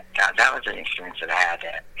something that was an experience that I had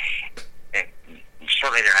that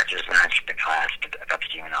shortly thereafter when I took the class about the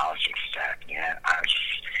demonology stuff,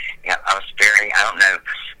 I was very, I don't know,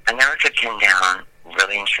 I never could pin down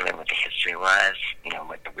really and truly what the history was,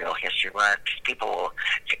 what the real history was.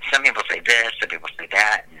 Some people say this, some people say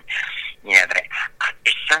that, and, but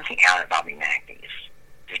there's something out of Bobby Mackey's.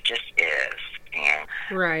 There just is. And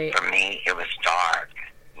for me, it was dark.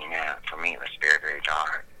 For me, it was very, very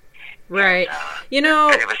dark. Right. And,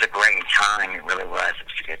 but it was a great time. It really was. It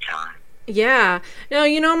was a good time. Yeah.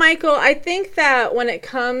 No, Michael, I think that when it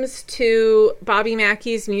comes to Bobby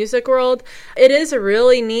Mackey's music world, it is a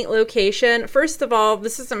really neat location. First of all,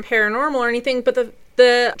 this isn't paranormal or anything, but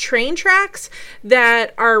the train tracks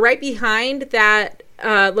that are right behind that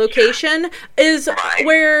location is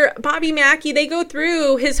where Bobby Mackey, they go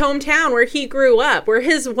through his hometown where he grew up, where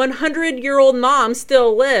his 100-year-old mom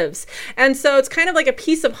still lives. And so it's kind of like a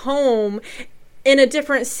piece of home in a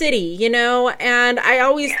different city, and I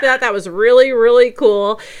always thought that was really, really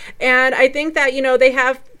cool. And I think that, they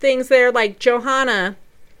have things there like Johanna,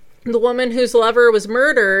 the woman whose lover was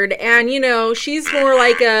murdered, and, she's more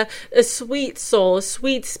like a sweet soul, a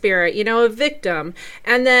sweet spirit, a victim.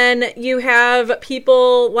 And then you have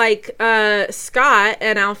people like Scott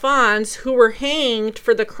and Alphonse who were hanged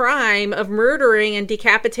for the crime of murdering and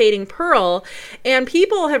decapitating Pearl. And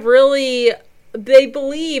people have really... they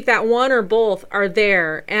believe that one or both are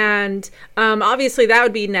there. And obviously that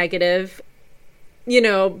would be negative,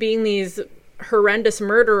 being these horrendous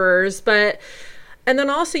murderers. And then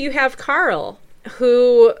also you have Carl,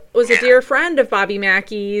 who was a dear friend of Bobby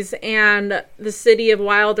Mackey's, and the city of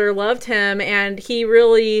Wilder loved him, and he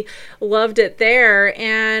really loved it there.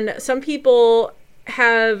 And some people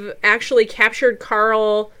have actually captured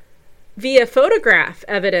Carl via photograph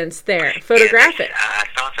evidence there. Photographic. I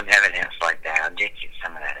saw some evidence like that. I did get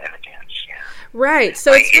some of that evidence, Right.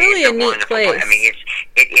 So it's really a neat place. I mean, it's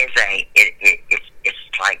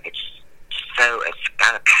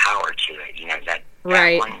got a power to it, that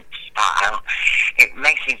one spot. It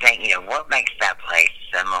makes me think, what makes that place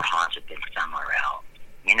so more haunted than somewhere else,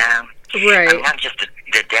 Right. I mean, not just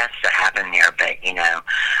the deaths that happen there, but,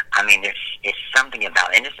 I mean, it's something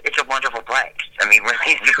about it. And it's a wonderful place. I mean, really,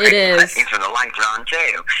 it's a great place for the lights on,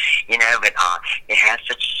 too. But it has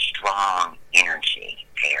such strong energy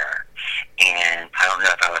there. And I don't know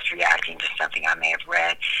if I was reacting to something I may have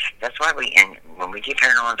read. That's why when we do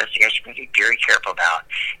paranormal investigation, we be very careful about,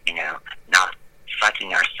 not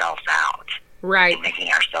psyching ourselves out. Right. And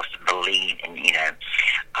making ourselves believe in,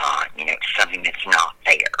 something that's not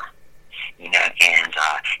there. And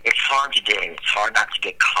it's hard to do. It's hard not to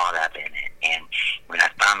get caught up in it. And when I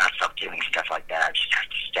find myself doing stuff like that, I just have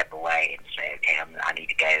to step away and say, okay, I need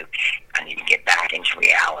to go. I need to get back into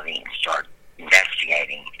reality and start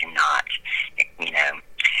investigating and not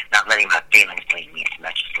letting my feelings lead me as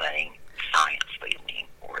much as letting science lead me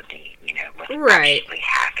or what's actually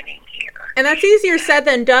happening here. And that's easier said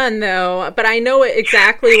than done, though, but I know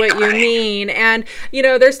exactly what you mean. And,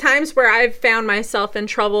 there's times where I've found myself in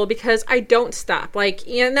trouble because I don't stop.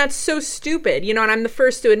 And that's so stupid, and I'm the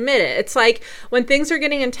first to admit it. It's like when things are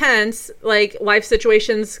getting intense, like life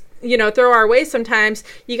situations, throw our way sometimes,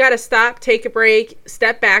 you got to stop, take a break,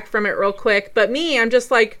 step back from it real quick. But me, I'm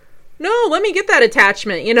just like, no, let me get that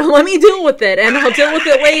attachment, let me deal with it, and I'll deal with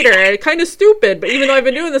it later. Kind of stupid, but even though I've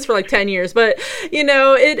been doing this for like 10 years, but,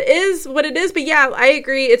 it is what it is. But yeah, I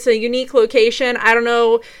agree. It's a unique location. I don't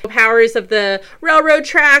know powers of the railroad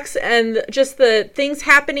tracks and just the things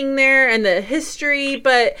happening there and the history,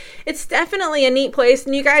 but it's definitely a neat place.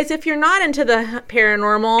 And you guys, if you're not into the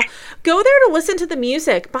paranormal, go there to listen to the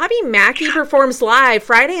music. Bobby Mackey performs live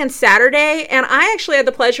Friday and Saturday, and I actually had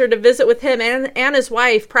the pleasure to visit with him and his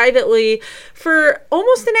wife privately for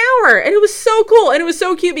almost an hour, and it was so cool, and it was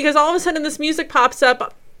so cute because all of a sudden this music pops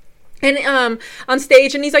up and on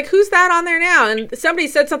stage, and he's like, who's that on there now? And somebody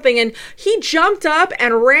said something, and he jumped up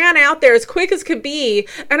and ran out there as quick as could be,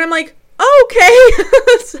 and I'm like, okay.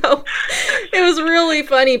 So it was really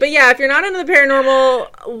funny. But yeah, if you're not into the paranormal,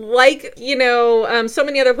 like, so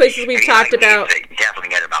many other places we've talked about. Definitely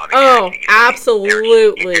get about it. Oh,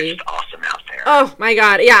 absolutely. It's awesome out there. Oh my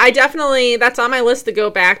God. Yeah, that's on my list to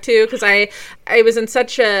go back to, because I I was in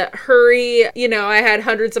such a hurry. You know, I had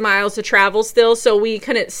hundreds of miles to travel still, so we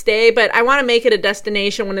couldn't stay. But I want to make it a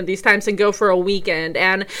destination one of these times and go for a weekend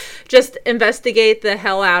and just investigate the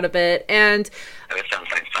hell out of it. And it sounds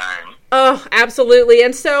like fun. Oh, absolutely.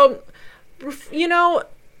 And so, you know,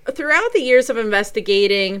 throughout the years of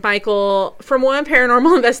investigating, Michael, from one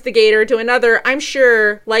paranormal investigator to another, I'm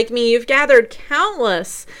sure, like me, you've gathered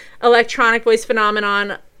countless electronic voice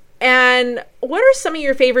phenomenon. And what are some of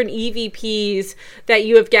your favorite EVPs that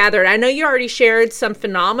you have gathered? I know you already shared some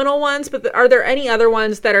phenomenal ones, but are there any other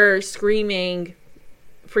ones that are screaming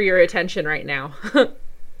for your attention right now?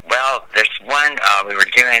 Well, there's one we were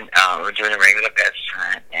doing a regular ghost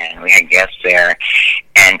hunt, and we had guests there,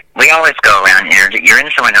 and we always go around and you're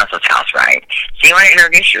in someone else's house, right? So you want to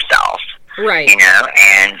introduce yourself, right? You know,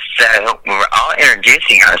 and so we were all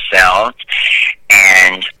introducing ourselves,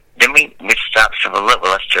 and then we stopped. So well,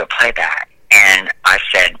 let's do a playback, and I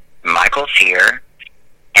said, "Michael's here,"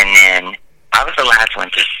 and then I was the last one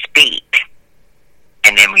to speak,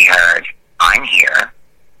 and then we heard, "I'm here."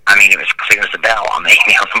 I mean, it was clear as a bell on the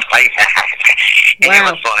playback. And wow.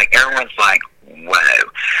 It was like, everyone's like, whoa.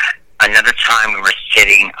 Another time we were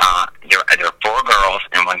sitting, there were 4 girls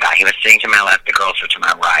and one guy. He was sitting to my left, the girls were to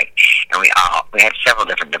my right. And we had several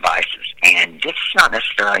different devices. And this is not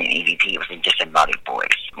necessarily an EVP, it was a disembodied voice.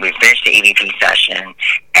 We finished the EVP session,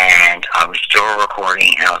 and we still were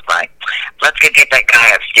recording, and I was like, let's go get that guy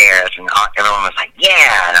upstairs. And everyone was like,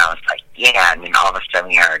 yeah. And I was like, yeah. And then all of a sudden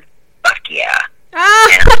we heard, fuck yeah.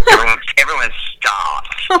 And everyone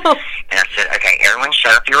stopped. And I said, okay, everyone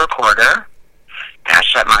shut up your recorder. And I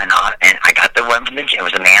shut mine off. And I got the one from it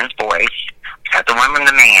was a man's voice. I got the one from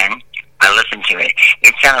the man. I listened to it.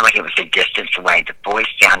 It sounded like it was a distance away. The voice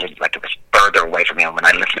sounded like it was further away from me. And when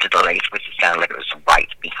I listened to the lady's voice, it sounded like it was right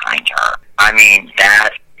behind her. I mean,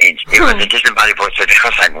 it was a disembodied voice. So I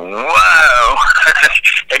was like, whoa.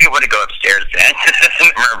 They didn't want to go upstairs then.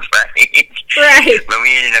 Right. But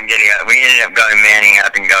we ended up going manning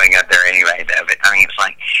up and going up there anyway, though. But I mean, it was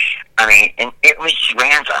like, and it was just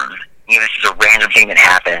random. You know, this is a random thing that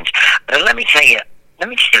happened. But let me tell you a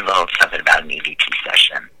little something about an EVP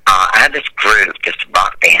session. I had this group, this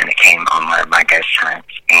rock band that came on one of my ghost hunts,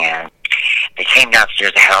 and they came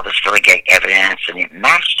downstairs to have all this really great evidence, and it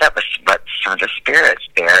matched up with what some of the spirits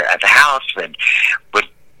there at the house would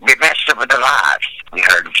it matched up with their lives. We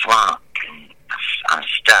heard drunk, and I'm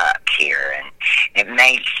stuck here, and it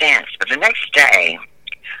made sense. But the next day,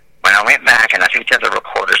 when I went back and I picked up the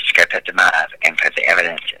recorders to go put them up and put the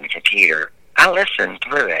evidence in the computer, I listened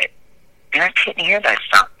through it, and I couldn't hear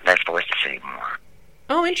those voices anymore.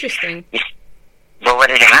 Oh, interesting. Well, what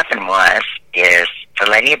had happened is the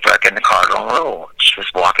lady had broken the cardinal rule. She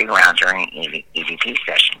was walking around during an EVP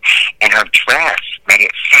session, and her dress made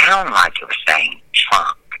it sound like it was saying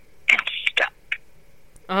trunk and stuck.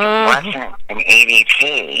 It wasn't an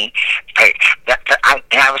EVP.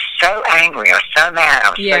 I was so angry. I was so mad. I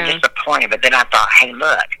was so disappointed. But then I thought, hey,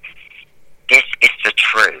 look, this is the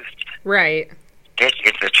truth. Right. This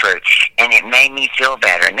is the truth. And it made me feel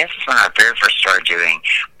better. And this is when I very first started doing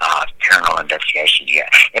paranormal investigation. Yeah.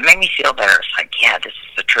 It made me feel better. It's like, yeah, this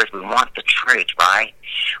is the truth. We want the truth, right?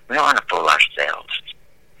 We don't want to fool ourselves.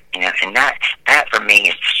 You know, and that for me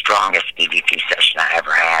is the strongest EVP session I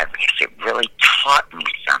ever had, because it really taught me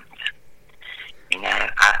something. You know,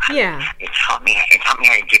 it taught me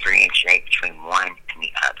how to differentiate between one and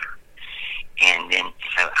the other. And then,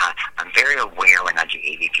 so I'm very aware when I do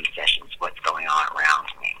EVP sessions what's going on around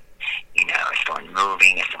me. You know, is someone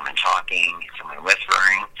moving, is someone talking, is someone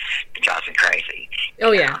whispering? It drives me crazy.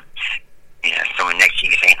 Oh, yeah. You know, someone next to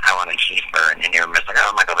you saying, I want a cheeseburger, and then everyone's like,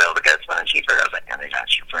 oh, Michael Bill Cari want a cheeseburger. I was like, no, they're not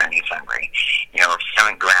cheeseburger, he's hungry. You know, or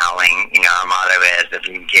someone growling, you know, our motto is, if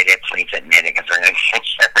you get it, please admit it, because we're going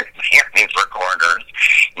to get these recorders,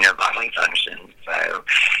 you know, bodily functions. So,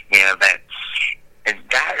 you know, but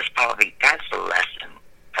that's the lesson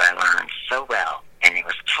that I learned so well, and it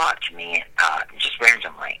was taught to me just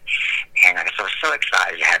randomly. And I was so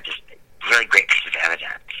excited to have this really great piece of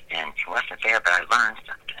evidence, and it wasn't there, but I learned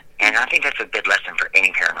something. And I think that's a good lesson for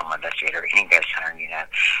any paranormal investigator, any ghost hunter. You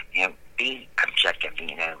know, be objective.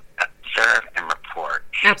 You know, observe and report.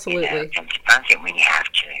 Absolutely. You know, and debunk it when you have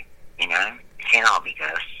to. You know, it can't all be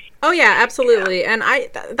ghosts. Oh, yeah, absolutely. And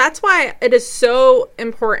that's why it is so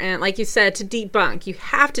important, like you said, to debunk. You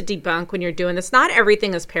have to debunk when you're doing this. Not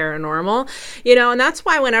everything is paranormal, you know, and that's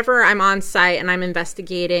why whenever I'm on site and I'm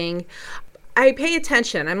investigating, I pay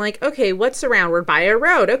attention. I'm like, okay, what's around? We're by a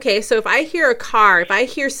road. Okay, so if I hear a car, if I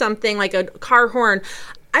hear something like a car horn,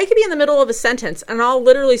 I could be in the middle of a sentence and I'll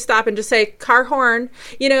literally stop and just say car horn,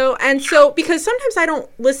 and so because sometimes I don't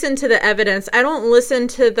listen to the evidence, I don't listen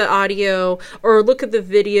to the audio or look at the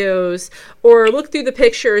videos or look through the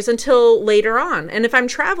pictures until later on. And if I'm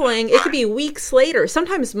traveling, it could be weeks later,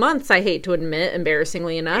 sometimes months, I hate to admit,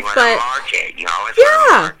 embarrassingly enough. But you always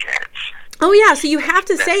yeah. Oh, yeah. So you have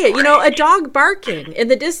to say it, a dog barking in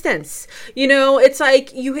the distance, it's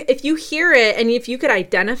like if you hear it and if you could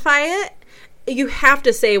identify it, you have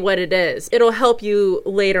to say what it is. It'll help you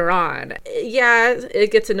later on. Yeah,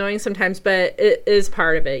 it gets annoying sometimes, but it is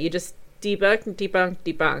part of it. You just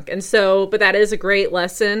debunk. And so, but that is a great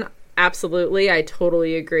lesson. Absolutely. I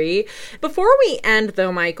totally agree. Before we end,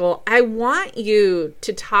 though, Michael, I want you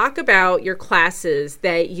to talk about your classes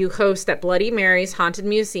that you host at Bloody Mary's Haunted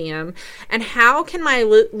Museum, and how can my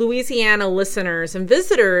Louisiana listeners and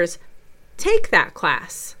visitors take that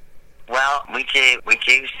class? Well, we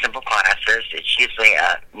do simple classes. It's usually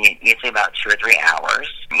about 2 or 3 hours.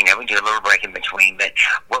 We do a little break in between. But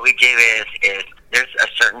what we do is there's a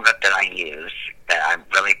certain book that I use that I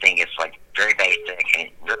really think is like very basic, and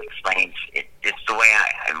it really explains it. It's the way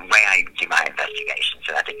I do my investigations,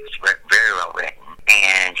 and I think it's very well written.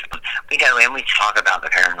 And we go in, we talk about the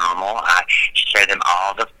paranormal. I show them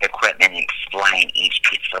all the equipment and explain each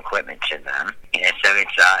piece of equipment to them. So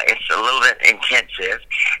it's a little bit intensive.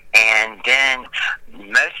 And then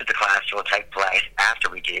most of the class will take place after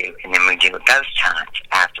we do, and then we do a ghost hunt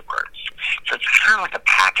afterwards. So it's kind of like a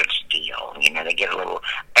package deal. They get a little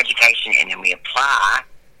education, and then we apply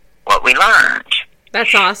what we learned.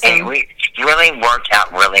 That's awesome. And it really worked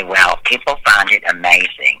out really well. People find it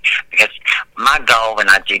amazing because my goal when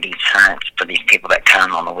I do these hunts for these people that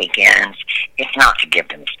come on the weekends, it's not to give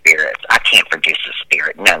them spirits. I can't produce a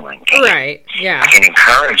spirit. No one can. Right. Yeah. I can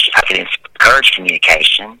encourage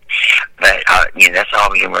communication, but that's all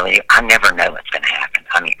we can really do. I never know what's going to happen.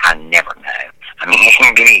 I never know. It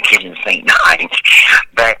can give you a kitchen sink night,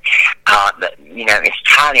 but it's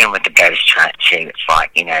tied in with the ghost hunt too. It's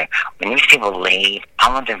like, when these people leave,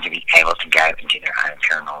 I want them to be able to go and do their own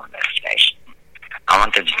paranormal investigation. I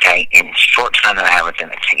want them to take, in the short time that I have with them,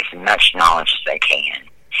 take as much knowledge as they can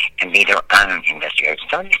and be their own investigators.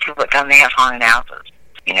 Some of these people that come, they have haunted houses,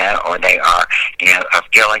 or they are, or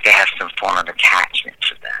feel like they have some form of attachment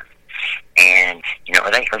to them. And, or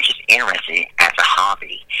they are just interested as a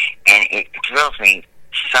hobby. And it thrills me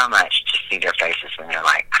so much to see their faces when they're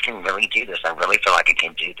like, I can really do this. I really feel like I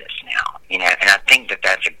can do this now. And I think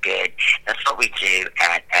that's what we do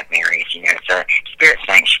at Mary's. It's a spirit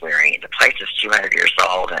sanctuary. The place is 200 years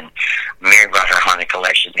old, and Mary brought her haunted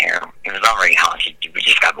collection there. It was already haunted. We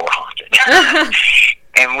just got more haunted.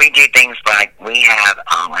 And we do things like we have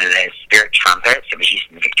one of those spirit trumpets that was used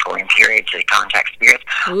in the Victorian period to contact spirits.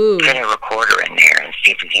 Ooh. Put a recorder in there and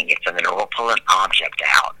see if we can get something. Or we'll pull an object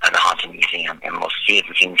out of the haunted museum and we'll see if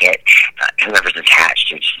we can get whoever's attached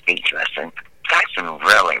to speak to us. And got some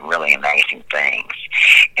really, really amazing things.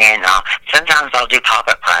 And sometimes I'll do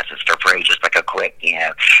pop-up classes for free, just like a quick,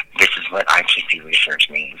 this is what ITC research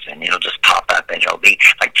means. And it'll just pop up, and it'll be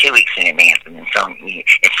like 2 weeks in advance. And then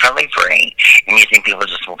it's totally free. And usually people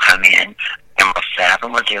just will come in and we'll set up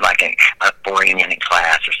and we'll do like a 40-minute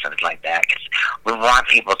class or something like that. Because we want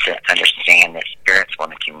people to understand that spirits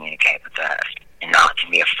want to communicate with us and not to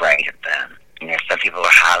be afraid of them. Some people are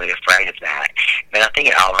highly afraid of that. But I think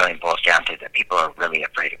it all really boils down to that people are really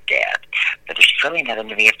afraid of death. But there's really nothing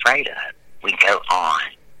to be afraid of. We go on.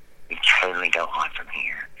 We totally go on from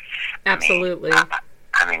here. Absolutely.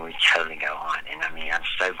 We totally go on. And I'm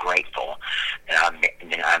so grateful that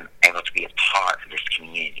I'm able to be a part of this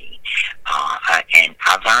community. And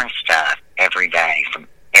I learn stuff every day from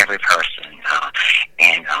every person.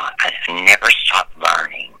 And I never stop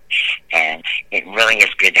learning. And it really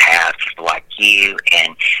is good to have people like you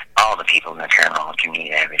and all the people in the paranormal community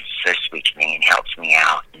that have been so sweet to me and helps me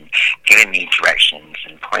out and giving me directions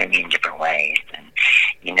and pointing me in different ways. And,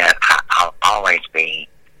 I'll always be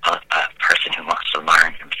a person who wants to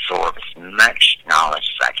learn and absorb as much knowledge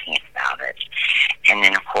as I can about it. And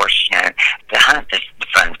then, of course, the hunt is the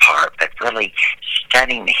fun part, but really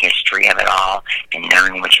studying the history of it all and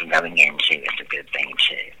knowing what you're going into is a good thing,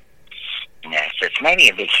 too. So it's maybe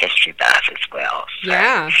a big history buff as well. So,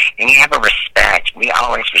 yeah. And you have a respect. We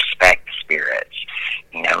always respect the spirits.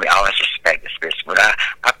 We always respect the spirits. When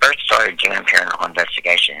I first started doing paranormal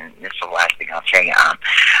investigation, and this is the last thing I'll tell you,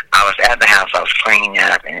 I was at the house, I was cleaning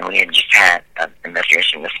up, and we had just had an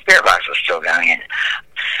investigation. The spirit box was still going.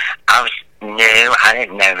 I was new. I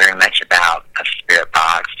didn't know very much about a spirit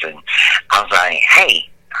box, and I was like, hey,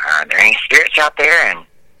 are there any spirits out there? And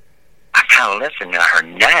I kind of listened, and I heard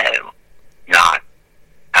no. Not.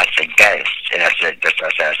 I said, ghost. And I said,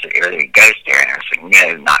 are there ghosts there? And I said,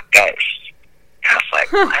 no, not ghosts. And I was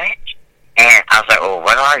like, what? And I was like, well,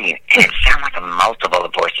 what are you? And it sounded like a multiple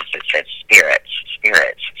of voices that said spirits,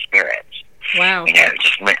 spirits, spirits. Wow. It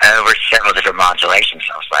just went over several different modulations.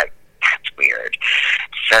 I was like, that's weird.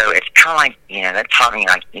 So it's kind of like, that taught me,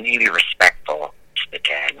 like, you need to be respectful to the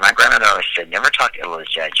dead. My grandmother always said, never talk to Illa's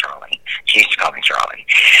dead, Charlie. She used to call me Charlie.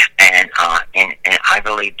 And I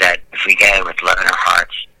believe that if we go with love in our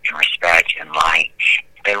hearts and respect and light,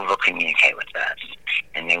 they will communicate with us,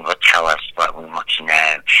 and they will tell us what we want to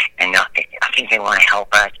know. And I think they want to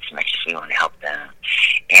help us as much as we want to help them.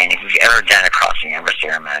 And if you've ever done a crossing over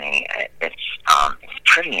ceremony, it's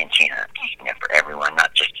pretty intense, for everyone,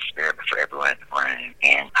 not just the spirit, but for everyone in the room.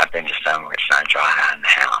 And I've been to some where it's not dry out in the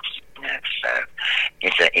house. So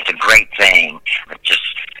it's a great thing. But just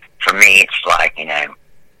for me, it's like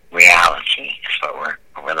reality is what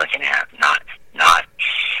we're looking at, not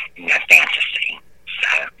fantasy. So,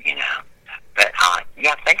 but,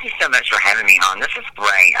 thank you so much for having me on. This is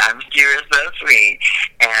great. You were so sweet.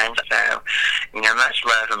 And so, much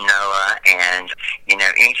love from Noah. And,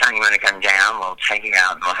 anytime you want to come down, we'll take you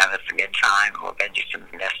out and we'll have us a good time. We'll go do some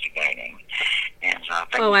investigating. And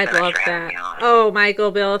thank you so I'd much love for having that. me on. Oh, Michael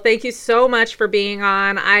Bill, thank you so much for being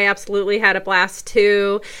on. I absolutely had a blast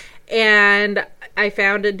too. And I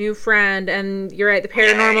found a new friend, and you're right, the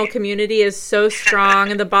paranormal community is so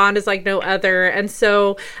strong and the bond is like no other. And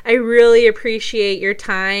so I really appreciate your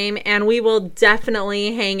time, and we will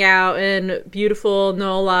definitely hang out in beautiful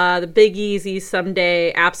NOLA, the Big Easy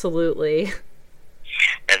someday. Absolutely.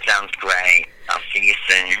 That sounds great. I'll see you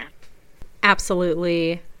soon.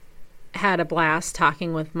 Absolutely. Had a blast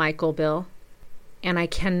talking with Michael Bill, and I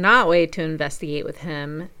cannot wait to investigate with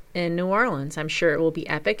him in New Orleans. I'm sure it will be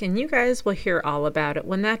epic, and you guys will hear all about it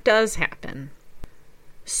when that does happen.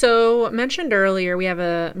 So, mentioned earlier, we have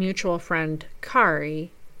a mutual friend,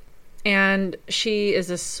 Cari, and she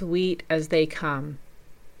is as sweet as they come.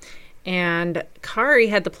 And Cari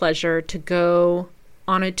had the pleasure to go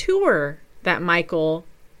on a tour that Michael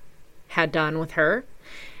had done with her,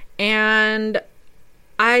 and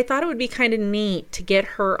I thought it would be kind of neat to get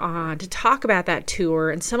her on to talk about that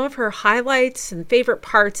tour and some of her highlights and favorite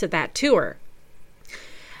parts of that tour.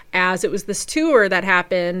 As it was this tour that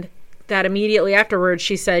happened that immediately afterwards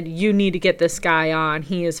she said, you need to get this guy on.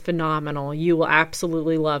 He is phenomenal. You will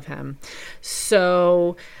absolutely love him.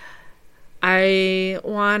 So I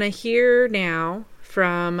want to hear now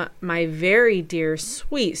from my very dear,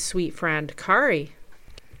 sweet, sweet friend, Cari.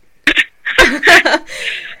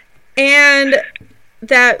 And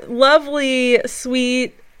that lovely,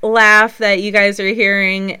 sweet laugh that you guys are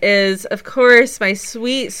hearing is, of course, my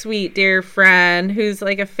sweet, sweet dear friend who's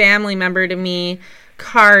like a family member to me,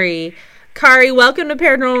 Cari. Cari, welcome to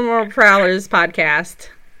Paranormal Prowlers podcast.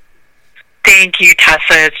 Thank you,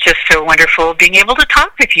 Tessa. It's just so wonderful being able to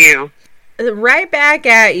talk with you. Right back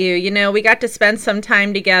at you. We got to spend some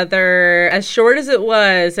time together. As short as it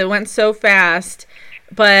was, it went so fast.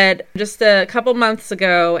 But just a couple months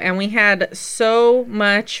ago, and we had so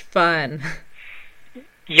much fun.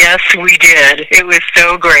 Yes, we did. It was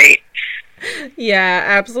so great. Yeah,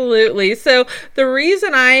 absolutely. So the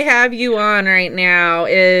reason I have you on right now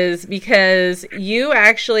is because you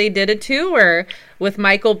actually did a tour with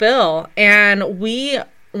Michael Bill, and we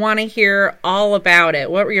want to hear all about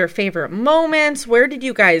it. What were your favorite moments? Where did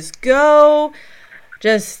you guys go?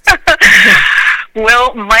 Just...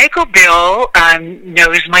 Well, Michael Bill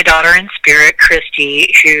knows my daughter in spirit,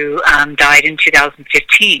 Christy, who died in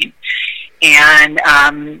 2015. And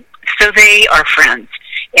so they are friends.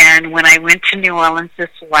 And when I went to New Orleans this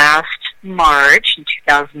last March in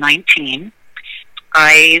 2019,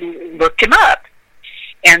 I looked him up.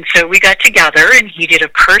 And so we got together, and he did a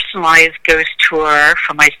personalized ghost tour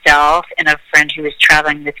for myself and a friend who was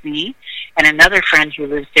traveling with me and another friend who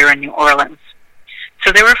lives there in New Orleans.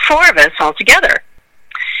 So there were four of us all together.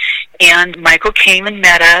 And Michael came and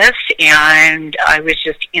met us, and I was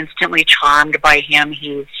just instantly charmed by him.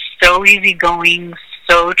 He's so easygoing,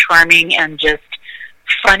 so charming, and just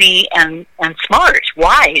funny and smart,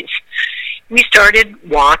 wise. We started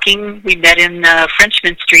walking. We met in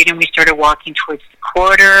Frenchman Street, and we started walking towards the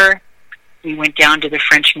quarter. We went down to the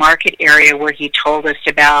French Market area where he told us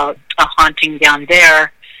about a haunting down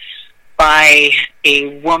there by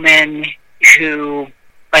a woman who,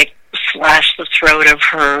 slashed the throat of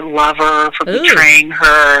her lover for betraying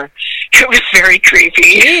her. It was very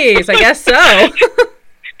creepy. Jeez, I guess so.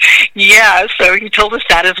 Yeah, so he told us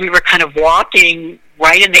that as we were kind of walking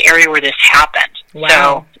right in the area where this happened. Wow.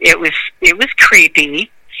 So it was creepy.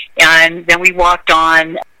 And then we walked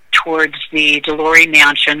on towards the Delory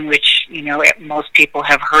Mansion, which, most people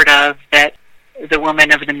have heard of, that the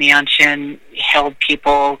woman of the mansion held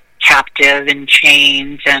people captive in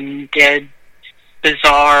chains and did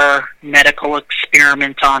bizarre medical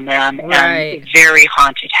experiments on them. Right. And very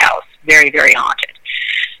haunted house. Very, very haunted.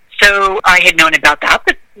 So I had known about that,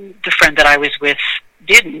 but the friend that I was with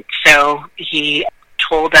didn't. So he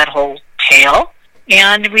told that whole tale.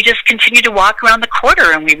 And we just continued to walk around the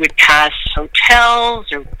quarter, and we would pass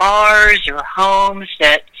hotels or bars or homes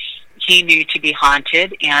that he knew to be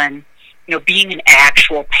haunted. And, being an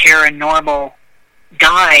actual paranormal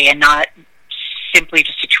guy and not simply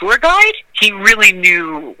just a tour guide, he really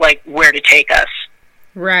knew, where to take us.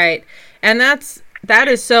 Right. And that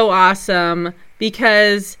is so awesome,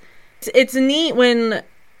 because it's neat when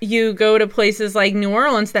you go to places like New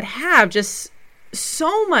Orleans that have just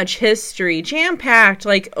so much history, jam-packed,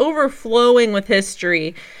 overflowing with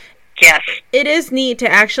history. Yes. It is neat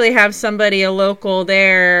to actually have somebody, a local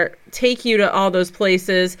there, take you to all those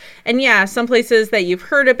places. And yeah, some places that you've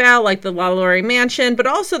heard about, like the Delory Mansion, but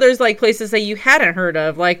also there's places that you hadn't heard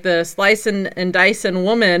of, like the Slice and Dice and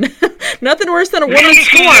Woman. Nothing worse than a woman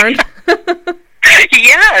scorned.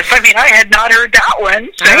 Yes, I had not heard that one.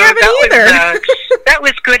 So I haven't either. That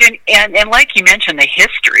was good, and like you mentioned, the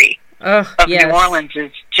history of yes. New Orleans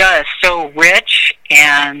is just so rich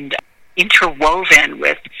and interwoven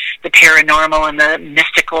with the paranormal and the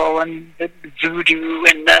mystical and the voodoo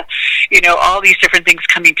and the, all these different things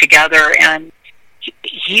coming together. And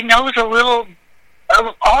he knows a little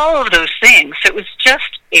of all of those things. It was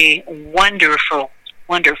just a wonderful,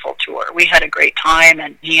 wonderful tour. We had a great time,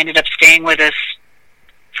 and he ended up staying with us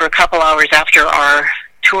for a couple hours after our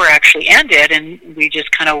tour actually ended, and we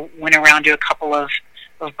just kind of went around to a couple of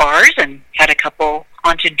bars and had a couple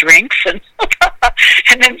haunted drinks and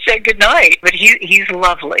and then said goodnight. But he's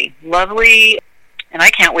lovely, and I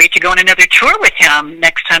can't wait to go on another tour with him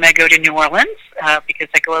next time I go to New Orleans, because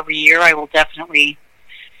I go every year. I will definitely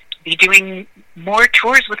be doing more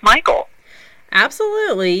tours with Michael.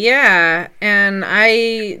 Absolutely, yeah. And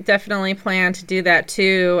I definitely plan to do that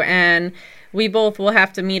too. And we both will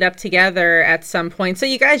have to meet up together at some point. So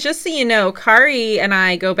you guys, just so you know, Cari and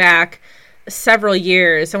I go back several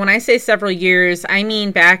years. And when I say several years, I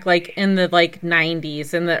mean back in the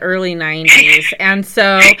 90s, in the early 90s. And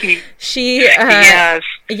so she, yes.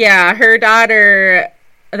 Yeah, her daughter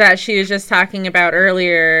that she was just talking about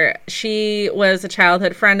earlier, she was a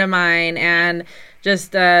childhood friend of mine and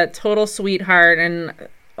just a total sweetheart, and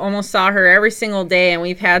almost saw her every single day. And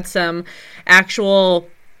we've had some actual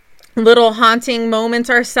little haunting moments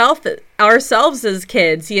ourselves as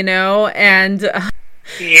kids, and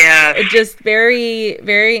yeah, just very,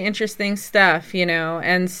 very interesting stuff,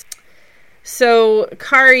 And so,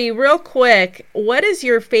 Cari, real quick, what is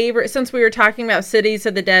your favorite, since we were talking about Cities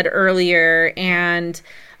of the Dead earlier, and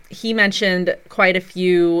he mentioned quite a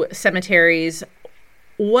few cemeteries,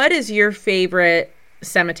 what is your favorite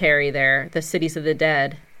cemetery there, the Cities of the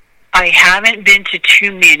Dead? I haven't been to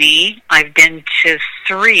too many. I've been to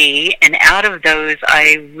 3, and out of those,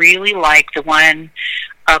 I really like the one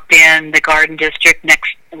up in the Garden District,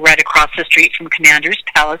 right across the street from Commander's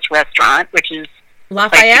Palace Restaurant, which is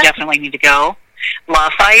Lafayette. You definitely need to go.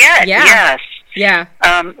 Lafayette, yeah. Yes. Yeah.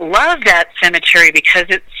 Love that cemetery because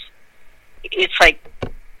it's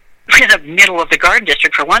in the middle of the Garden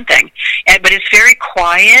District for one thing, but it's very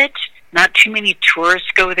quiet. Not too many tourists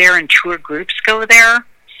go there, and tour groups go there.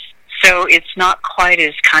 So it's not quite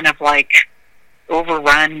as kind of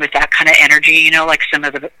overrun with that kind of energy, like some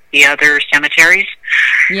of the other cemeteries.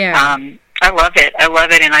 Yeah. I love it.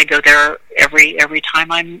 And I go there every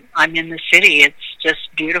time I'm in the city. It's just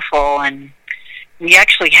beautiful. And we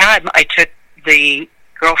actually I took the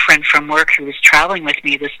girlfriend from work who was traveling with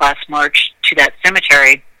me this last March to that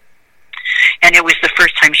cemetery, and it was the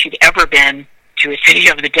first time she'd ever been to a City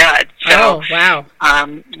of the Dead. So, oh, wow.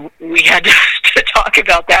 We had to talk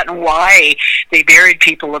about that and why they buried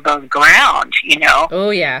people above ground, Oh,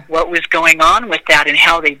 yeah. What was going on with that and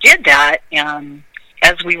how they did that.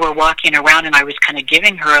 As we were walking around and I was kind of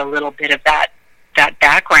giving her a little bit of that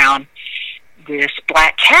background, this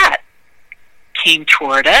black cat came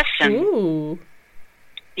toward us. And ooh.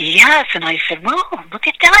 Yes, and I said, "Whoa, look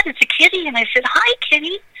at that, it's a kitty." And I said, "Hi,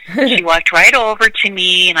 kitty." She walked right over to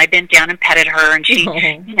me, and I bent down and petted her, and she,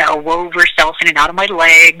 wove herself in and out of my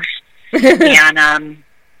legs. And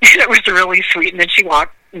it was really sweet. And then she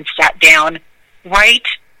walked and sat down right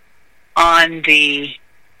on the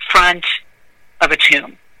front of a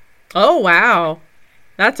tomb. Oh, wow.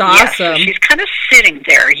 That's awesome. Yes, so she's kind of sitting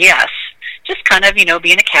there, yes. Just kind of,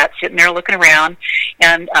 being a cat, sitting there looking around.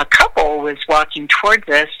 And a couple was walking towards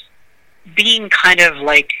us, being kind of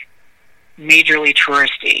majorly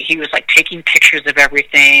touristy. He was like taking pictures of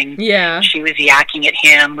everything. Yeah. She was yakking at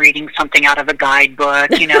him, reading something out of a guidebook,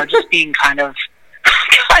 just being kind of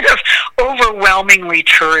overwhelmingly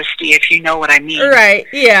touristy, if you know what I mean. Right,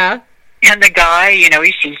 yeah. And the guy,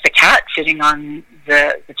 he sees the cat sitting on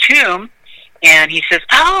the tomb, and he says,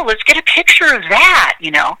 "Oh, let's get a picture of that,"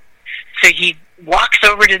 So he walks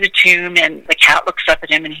over to the tomb, and the cat looks up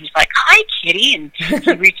at him, and he's like, "Hi, kitty," and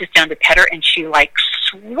he reaches down to pet her, and she, like,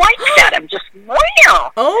 swipes at him, just,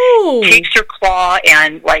 wow! Oh! Takes her claw,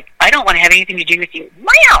 and, like, "I don't want to have anything to do with you,"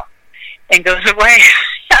 wow! And goes away.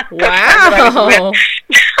 Wow!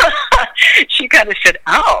 She kind of said,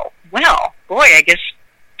 "Oh, well, boy, I guess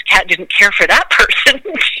the cat didn't care for that person."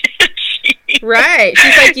 Right.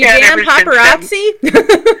 She's like, "You damn paparazzi."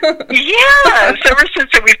 Yeah. So ever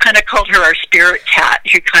since then, we've kind of called her our spirit cat,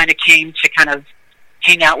 who kind of came to kind of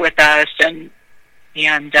hang out with us and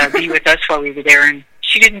be with us while we were there. And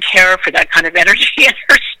she didn't care for that kind of energy in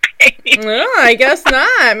her space. Well, I guess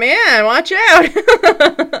not, man. Watch out.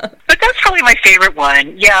 But that's probably my favorite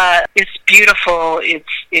one. Yeah, it's beautiful.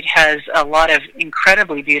 It has a lot of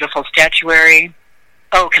incredibly beautiful statuary.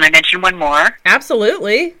 Oh, can I mention one more?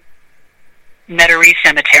 Absolutely. Metairie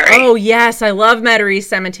Cemetery. Oh, yes. I love Metairie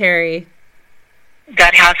Cemetery.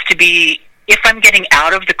 That has to be, if I'm getting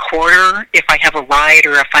out of the quarter, if I have a ride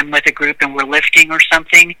or if I'm with a group and we're lifting or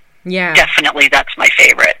something, yeah, definitely that's my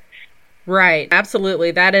favorite. Right.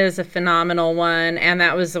 Absolutely. That is a phenomenal one. And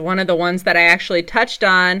that was one of the ones that I actually touched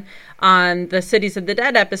on the Cities of the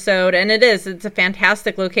Dead episode. And it's a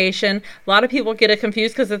fantastic location. A lot of people get it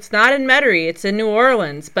confused because it's not in Metairie. It's in New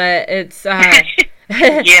Orleans, but it's...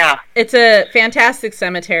 Yeah. It's a fantastic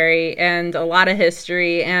cemetery and a lot of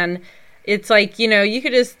history, and it's like, you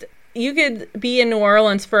could be in New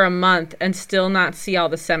Orleans for a month and still not see all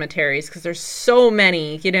the cemeteries because there's so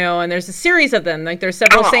many, and there's a series of them. Like there's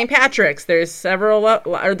several St. Patrick's, there's a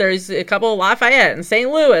couple of Lafayette and St.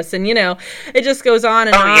 Louis, and it just goes on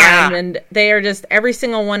and on. Yeah. And they are just, every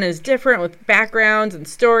single one is different with backgrounds and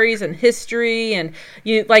stories and history, and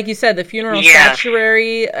like you said, the funeral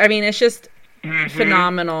statuary. I mean, it's just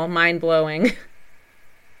phenomenal, mind-blowing.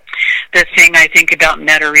 The thing I think about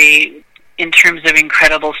Metairie in terms of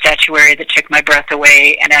incredible statuary that took my breath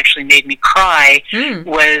away and actually made me cry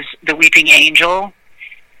was the Weeping Angel.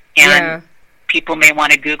 And people may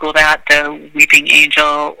want to Google that, the Weeping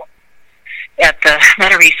Angel at the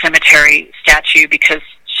Metairie Cemetery statue, because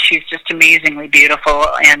she's just amazingly beautiful,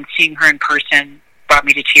 and seeing her in person brought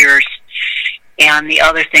me to tears. And the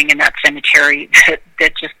other thing in that cemetery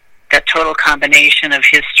that total combination of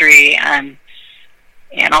history and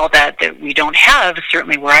all that we don't have,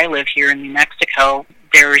 certainly where I live here in New Mexico,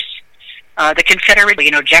 there's the Confederate,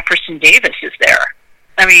 Jefferson Davis is there.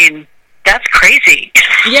 I mean, that's crazy.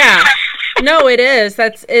 Yeah. No, it is.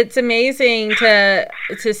 It's amazing to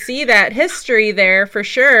see that history there for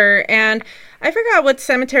sure. And I forgot what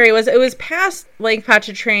cemetery it was. It was past Lake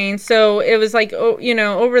Pontchartrain, so it was like,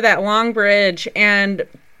 over that long bridge, and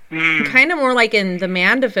kind of more like in the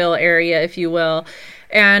Mandeville area, if you will.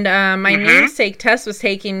 And my namesake Tess was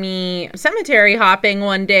taking me cemetery hopping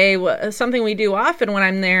one day, something we do often when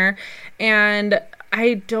I'm there. And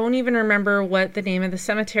I don't even remember what the name of the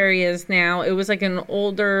cemetery is now. It was like an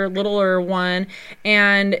older, littler one.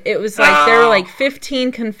 And it was like, there were like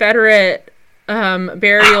 15 Confederate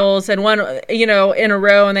burials and one, in a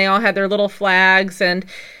row, and they all had their little flags, and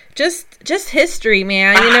just history,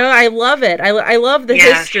 man. I love it. I love the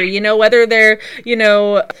history, whether they're,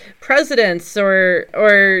 presidents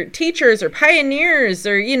or teachers or pioneers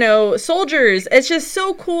or, soldiers. It's just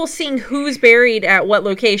so cool seeing who's buried at what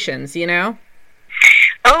locations,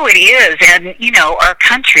 Oh, it is. And, our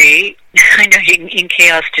country, I know in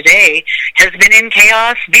chaos today, has been in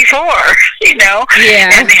chaos before,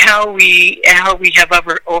 Yeah. And how we have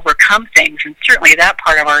overcome things. And certainly that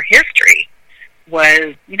part of our history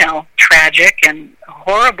was, tragic and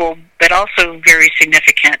horrible, but also very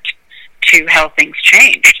significant to how things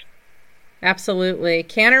changed. Absolutely.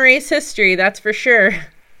 Can't erase history, that's for sure.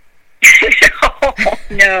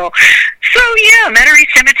 No. So, Metairie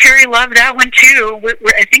Cemetery, love that one, too.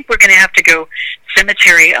 I think we're going to have to go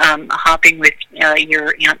cemetery hopping with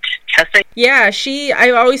your Aunt Tessa. Yeah, I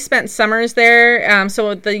always spent summers there. So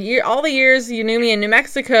all the years you knew me in New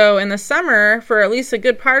Mexico, in the summer, for at least a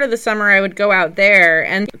good part of the summer, I would go out there.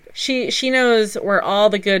 And she knows where all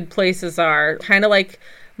the good places are, kind of like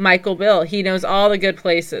Michael Bill. He knows all the good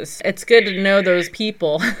places. It's good to know those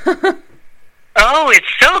people. Oh, it's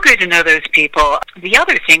so good to know those people. The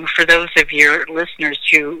other thing, for those of your listeners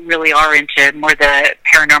who really are into more the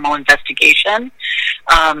paranormal investigation,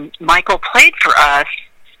 Michael played for us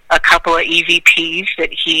a couple of EVPs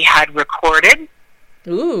that he had recorded.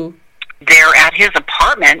 Ooh. There at his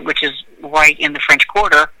apartment, which is right in the French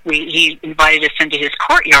Quarter. He invited us into his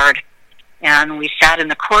courtyard, and we sat in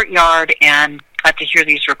the courtyard and got to hear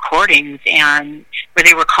these recordings, and where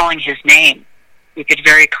they were calling his name. You could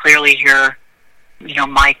very clearly hear,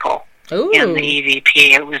 Michael in the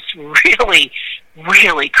EVP. It was really,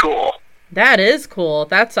 really cool. That is cool.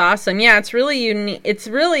 That's awesome. Yeah, it's really unique. It's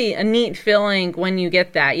really a neat feeling when you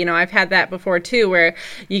get that. I've had that before too, where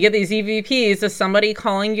you get these EVPs of somebody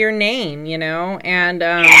calling your name, and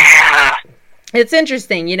yeah. It's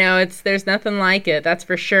interesting. There's nothing like it. That's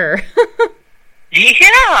for sure.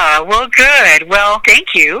 Yeah, well, good. Well,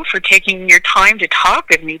 thank you for taking your time to talk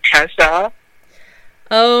with me, Tessa.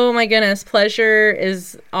 Oh, my goodness. Pleasure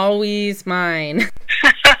is always mine.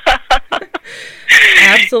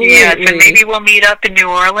 Absolutely. Yeah, so maybe we'll meet up in New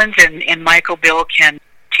Orleans, and Michael Bill can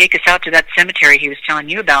take us out to that cemetery he was telling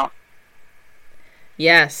you about.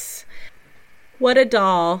 Yes. What a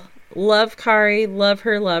doll. Love Cari. Love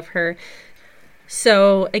her, love her.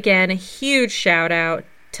 So, again, a huge shout out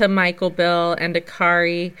to Michael Bill and to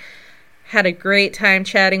Cari. Had a great time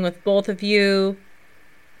chatting with both of you.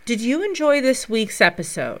 Did you enjoy this week's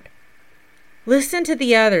episode? Listen to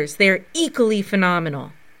the others. They're equally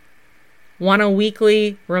phenomenal. Want a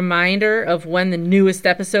weekly reminder of when the newest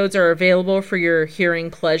episodes are available for your hearing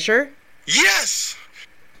pleasure? Yes!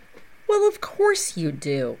 Well, of course you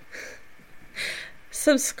do.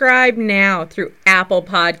 Subscribe now through Apple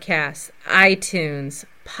Podcasts, iTunes,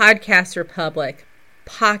 Podcast Republic,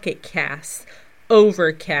 Pocket Casts,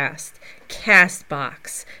 Overcast,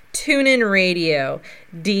 Castbox, TuneIn Radio,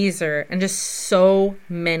 Deezer, and just so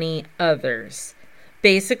many others.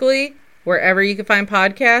 Basically, wherever you can find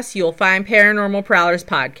podcasts, you'll find Paranormal Prowlers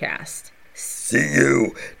Podcast. See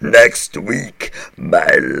you next week, my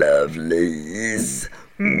lovelies.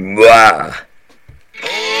 Mwah.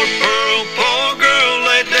 Poor girl,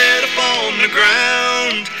 lay dead upon the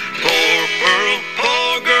ground.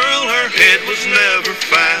 Poor girl, her head was never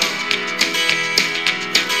found.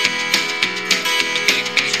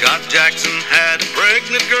 Scott Jackson had a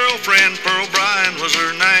pregnant